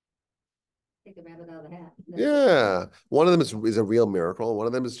 Take the rabbit out of the hat. Yeah. One of them is a real miracle. One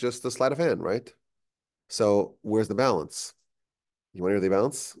of them is just a sleight of hand, right? So where's the balance? You want to hear the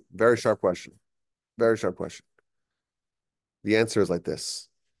balance? Very sharp question. Very sharp question. The answer is like this.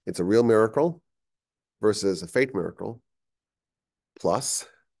 It's a real miracle versus a fake miracle plus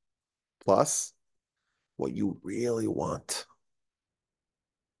what you really want.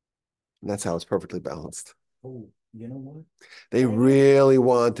 And that's how it's perfectly balanced. Oh, you know what? They really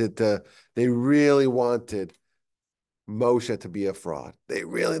wanted Moshe to be a fraud. They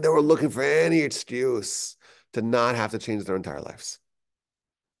were looking for any excuse to not have to change their entire lives.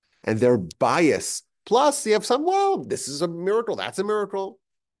 And their bias, plus you have some, well, this is a miracle, that's a miracle.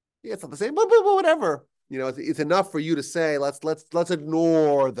 Yeah, it's not the same, but whatever. It's enough for you to say, let's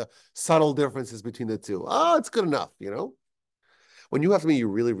ignore the subtle differences between the two. Oh, it's good enough, When you have something you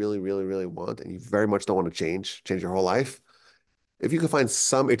really, really, really, really want, and you very much don't want to change your whole life, if you can find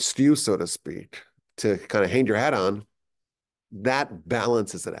some excuse, so to speak, to kind of hang your hat on, that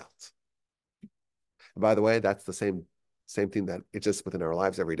balances it out. And by the way, that's the same thing that exists within our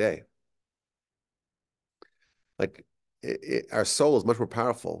lives every day. Like our soul is much more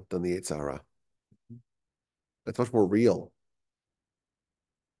powerful than the Yetzer Hara. It's much more real.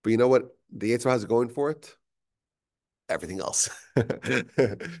 But you know what the Yetzer Hara has going for it? Everything else.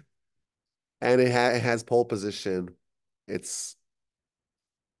 And it has pole position. It's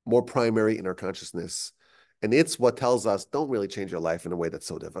more primary in our consciousness. And it's what tells us, don't really change your life in a way that's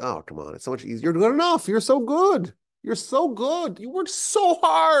so difficult. Oh, come on. It's so much easier. You're good enough. You're so good. You're so good. You worked so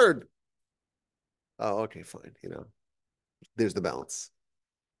hard. Oh, okay, fine. There's the balance.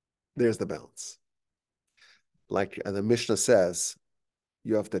 There's the balance. Like the Mishnah says,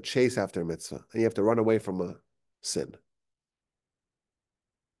 you have to chase after a mitzvah and you have to run away from a sin.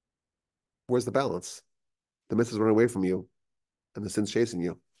 Where's the balance? The mitzvah's running away from you and the sin's chasing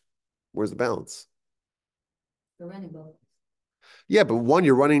you. Where's the balance? The running boat. Yeah, but one,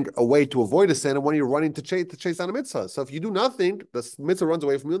 you're running away to avoid a sin, and one, you're running to chase down a mitzvah. So if you do nothing, the mitzvah runs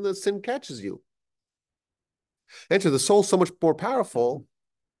away from you and the sin catches you. And so the soul's so much more powerful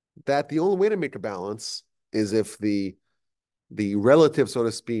that the only way to make a balance is if the relative, so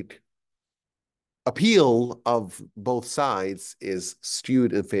to speak, appeal of both sides is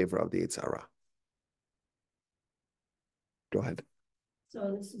skewed in favor of the Yetzer Hara. Go ahead.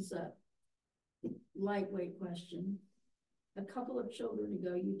 So this is a lightweight question. A couple of children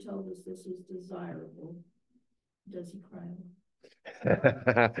ago, you told us this was desirable. Does he cry?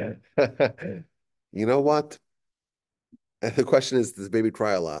 You know what? The question is, does baby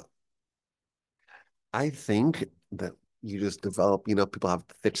cry a lot? I think that you just develop, people have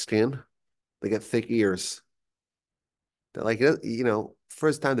thick skin. They get thick ears. They're like,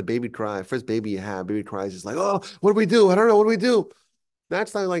 first time the baby cry, first baby you have, baby cries, just like, oh, what do we do? I don't know. What do we do?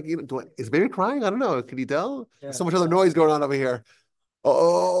 That's not like, is baby crying? I don't know. Can you tell? Yeah. So much other noise going on over here.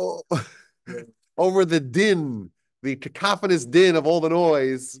 Oh, over the din, the cacophonous din of all the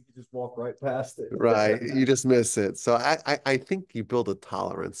noise. You can just walk right past it. Right. You just miss it. So I think you build a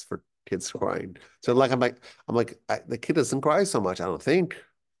tolerance for kids crying. So I'm like, the kid doesn't cry so much, I don't think.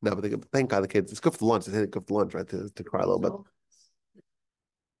 No, but thank God the kids, it's good for the lunch. They think it's good for lunch, right? To cry a little bit.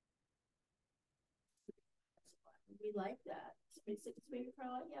 We like that. It's maybe cry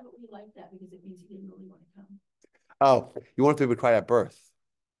like, yeah, but we like that because it means he didn't really want to come. Oh, you want them to cry at birth.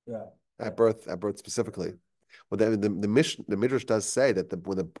 Yeah. At birth specifically. Well, the Midrash does say that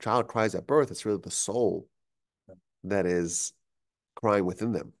when the child cries at birth, it's really the soul that is crying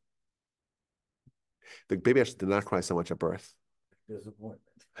within them. The baby actually did not cry so much at birth. Disappointment.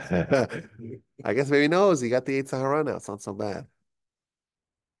 I guess baby knows he got the Yetzer Hara now. It's not so bad.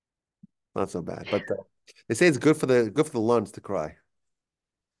 Not so bad. But they say it's good for the lungs to cry.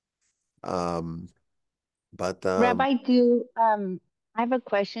 Rabbi, I have a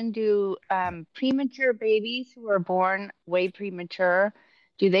question. Do premature babies who are born way premature,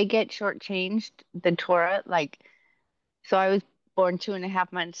 do they get shortchanged the Torah? So I was born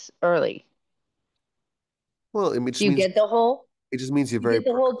 2.5 months early. Well, Do you get the whole? It just means you're You very. get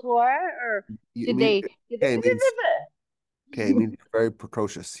the whole Torah, or did they? Okay, it means you're very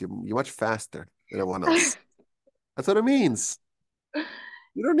precocious. You're much faster than everyone else. That's what it means.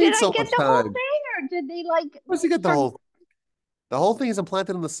 You don't need so much time. Did I get the whole thing, or did they like? Of course, you get the whole. The whole thing is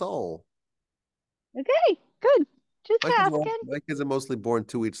implanted in the soul. Okay, good. Just asking. My kids are mostly born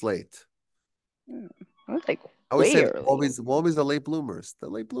 2 weeks late. I was like, I always say always the late bloomers. The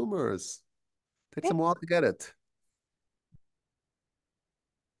late bloomers. Takes them a while to get it.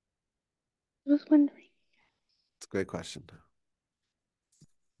 I was wondering. It's a great question.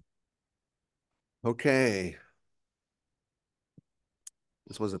 Okay.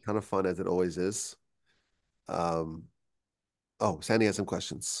 This was a ton of fun, as it always is. Sandy has some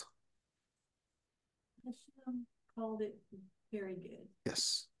questions. Hashem called it very good.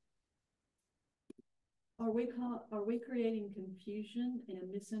 Yes. Are we creating confusion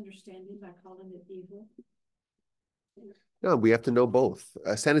and misunderstanding by calling it evil? No, we have to know both.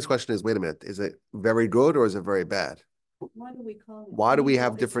 Sandy's question is, wait a minute, is it very good or is it very bad? Why do we call it? Why do we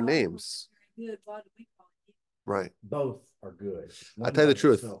have different names? Good. Why do we call it evil? Right. Both are good. I'll tell you the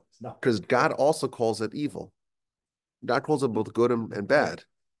truth, because God also calls it evil. God calls it both good and bad.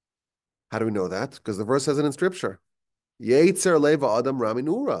 How do we know that? Because the verse says it in scripture. Yetzer leva adam ramin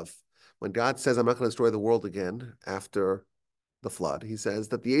urav. When God says, I'm not going to destroy the world again after the flood, he says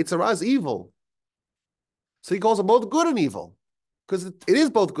that the Yetzer Hara is evil. So he calls them both good and evil, because it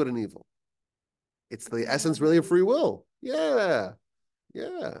is both good and evil. It's the essence really of free will. Yeah.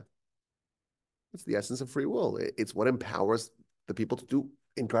 It's the essence of free will. It's what empowers the people to do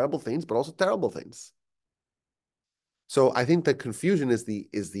incredible things, but also terrible things. So I think the confusion is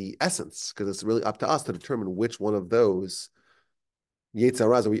the essence, because it's really up to us to determine which one of those Yetzer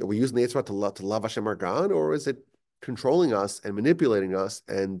Hara, are we using the Yetzer Hara to love Hashem our God, or is it controlling us and manipulating us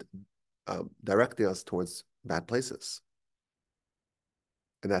and directing us towards bad places?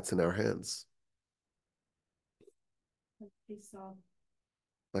 And that's in our hands.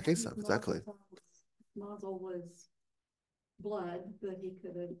 Like Esau, exactly. Mazel was blood, but he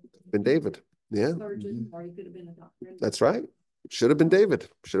could have been David. Yeah. Surgeon, or he could have been a doctor. That's right. Should have been David.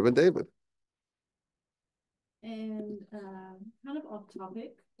 And kind of off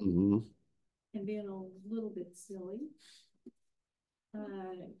topic, and being a little bit silly.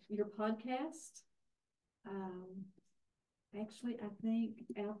 Your podcast. Actually, I think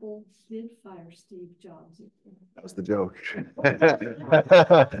Apple did fire Steve Jobs. That was the joke.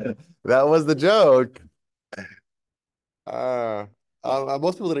 That was the joke.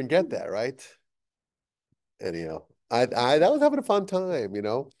 Most people didn't get that, right? Anyhow, I was having a fun time,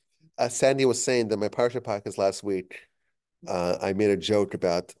 Sandy was saying that my Parsha podcast last week, I made a joke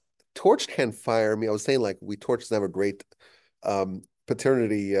about Torch can't fire me. I was saying, like, Torch doesn't have a great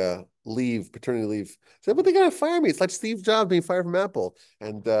paternity leave, paternity leave. Said, but they're gonna fire me. It's like Steve Jobs being fired from Apple.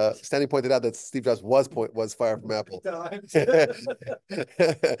 And Stanley pointed out that Steve Jobs was fired from Apple. And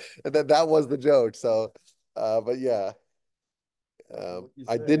that was the joke. So, but yeah,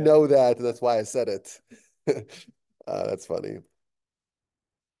 I did know that, and that's why I said it. That's funny.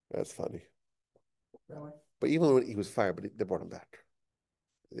 That's funny. But even when he was fired, but they brought him back.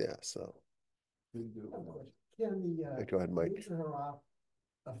 Yeah. So. Can the Go ahead, Mike.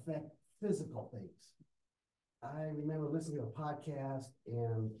 affect physical things? I remember listening to a podcast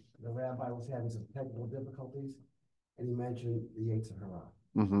and the rabbi was having some technical difficulties and he mentioned the Yetzer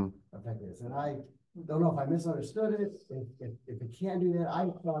Hara affecting this. And I don't know if I misunderstood it. If it can do that, I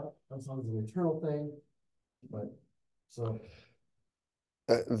thought that was an internal thing, but so.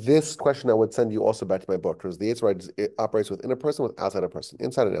 This question I would send you also back to my book, because the Yetzer Hara it operates within a person, with outside a person,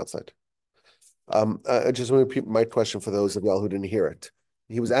 inside and outside. I just want to repeat my question for those of y'all who didn't hear it.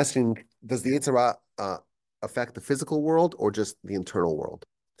 He was asking, does the Yetzer Hara affect the physical world or just the internal world?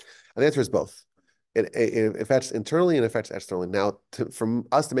 And the answer is both. It affects internally and affects externally. Now, from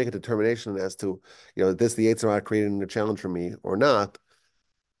us to make a determination as to, this the Yetzer Hara creating a challenge for me or not,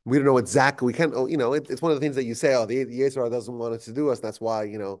 we don't know exactly. We can't, it's one of the things that you say, the Yetzer Hara doesn't want it to do us. That's why,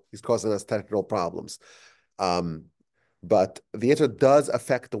 he's causing us technical problems. But the Yetzer Hara does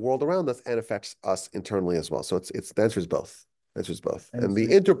affect the world around us and affects us internally as well. So it's the answer is both. The answer is both. And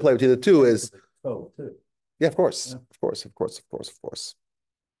the interplay between the two is yeah, of course.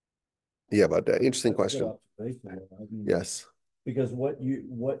 Yeah, but interesting question. Yes. Because what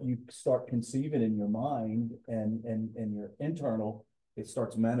you start conceiving in your mind and your internal, it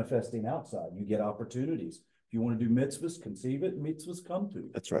starts manifesting outside. You get opportunities. If you want to do mitzvahs, conceive it, mitzvahs come to you.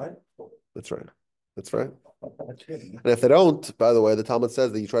 That's right. That's right. That's right. And if they don't, by the way, the Talmud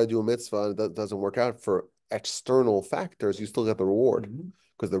says that you try to do a mitzvah and it doesn't work out for external factors, you still get the reward.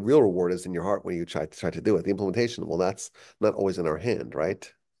 Because the real reward is in your heart when you try to do it. The implementation, well, that's not always in our hand,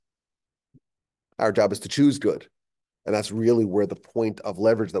 right? Our job is to choose good. And that's really where the point of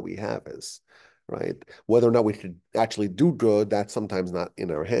leverage that we have is, right? Whether or not we should actually do good, that's sometimes not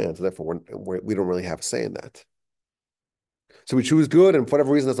in our hands. Therefore, we don't really have a say in that. So we choose good, and for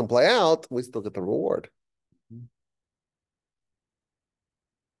whatever reason doesn't play out, we still get the reward.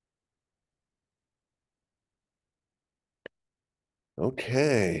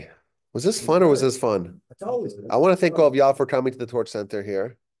 Okay. Was this fun or was this fun? I want to thank all of y'all for coming to the Torch Center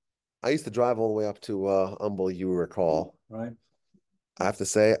here. I used to drive all the way up to Humble, you recall. Right. I have to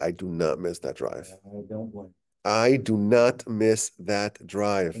say, I do not miss that drive. I don't blame. I do not miss that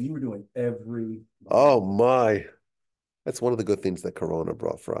drive. And you were doing every. Oh my. That's one of the good things that Corona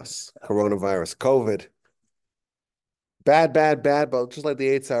brought for us. Coronavirus, COVID. Bad, but just like the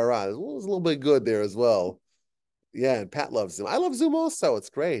Yetzer Hara, it was a little bit good there as well. Yeah, and Pat loves Zoom. I love Zoom also.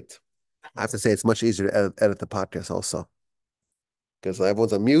 It's great. I have to say, it's much easier to edit the podcast also. Because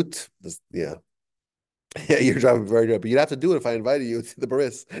everyone's on mute. Yeah. Yeah, you're driving very good. But you'd have to do it if I invited you to the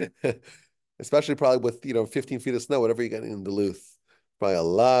Baris. Especially probably with, 15 feet of snow, whatever you got in Duluth. Probably a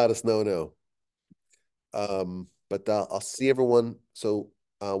lot of snow now. But I'll see everyone. So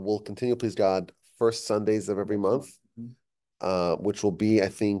we'll continue, please God, first Sundays of every month, which will be, I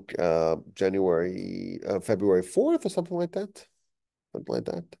think, February 4th or something like that. Something like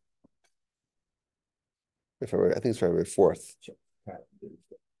that. I think it's February 4th.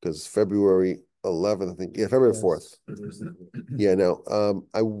 Because February 11th, I think. Yeah, February 4th. Yeah, no.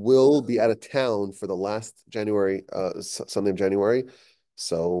 I will be out of town for the last January, Sunday of January.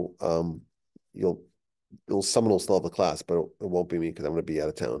 So someone will still have a class, but it won't be me because I'm going to be out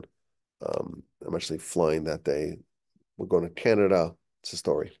of town. I'm actually flying that day. We're going to Canada. It's a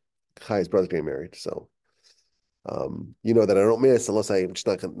story. Chai's brother's getting married, so that I don't miss unless I'm just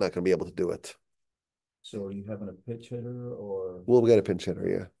not going to be able to do it. So are you having a pitch hitter or? Well, we got a pinch hitter.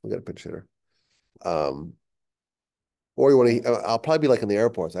 Yeah, we got a pinch hitter. Or you want to? I'll probably be like in the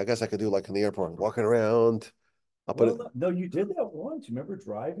airports. I guess I could do like in the airport, walking around. No, you did that once. You remember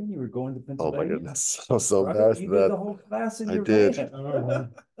driving? You were going to Pennsylvania. Oh my goodness, I was so embarrassed. You did the whole class in your did.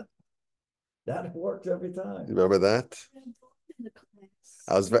 van. That worked every time. You remember that?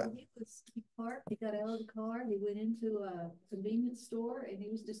 I was very. He parked, he got out of the car, he went into a convenience store and he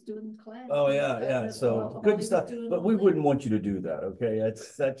was just doing the class. Oh yeah. So good stuff. But we wouldn't want you to do that, okay?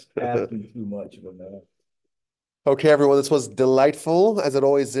 That's asking too much of a man. Okay, everyone, this was delightful, as it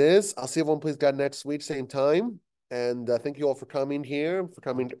always is. I'll see everyone, please God, next week, same time. And thank you all for coming here, for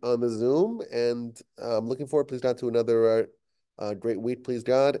coming on the Zoom. And I'm looking forward, please God, to another great week, please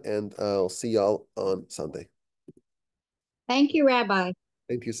God. And I'll see y'all on Sunday. Thank you, Rabbi.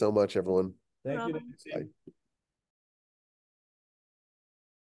 Thank you so much, everyone. Thank you. Bye.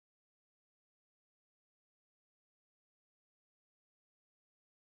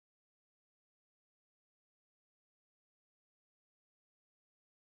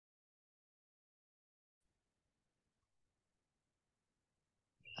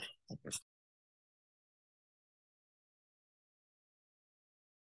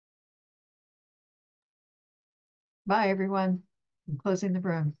 Bye, everyone. I'm closing the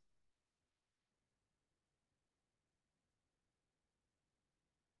room.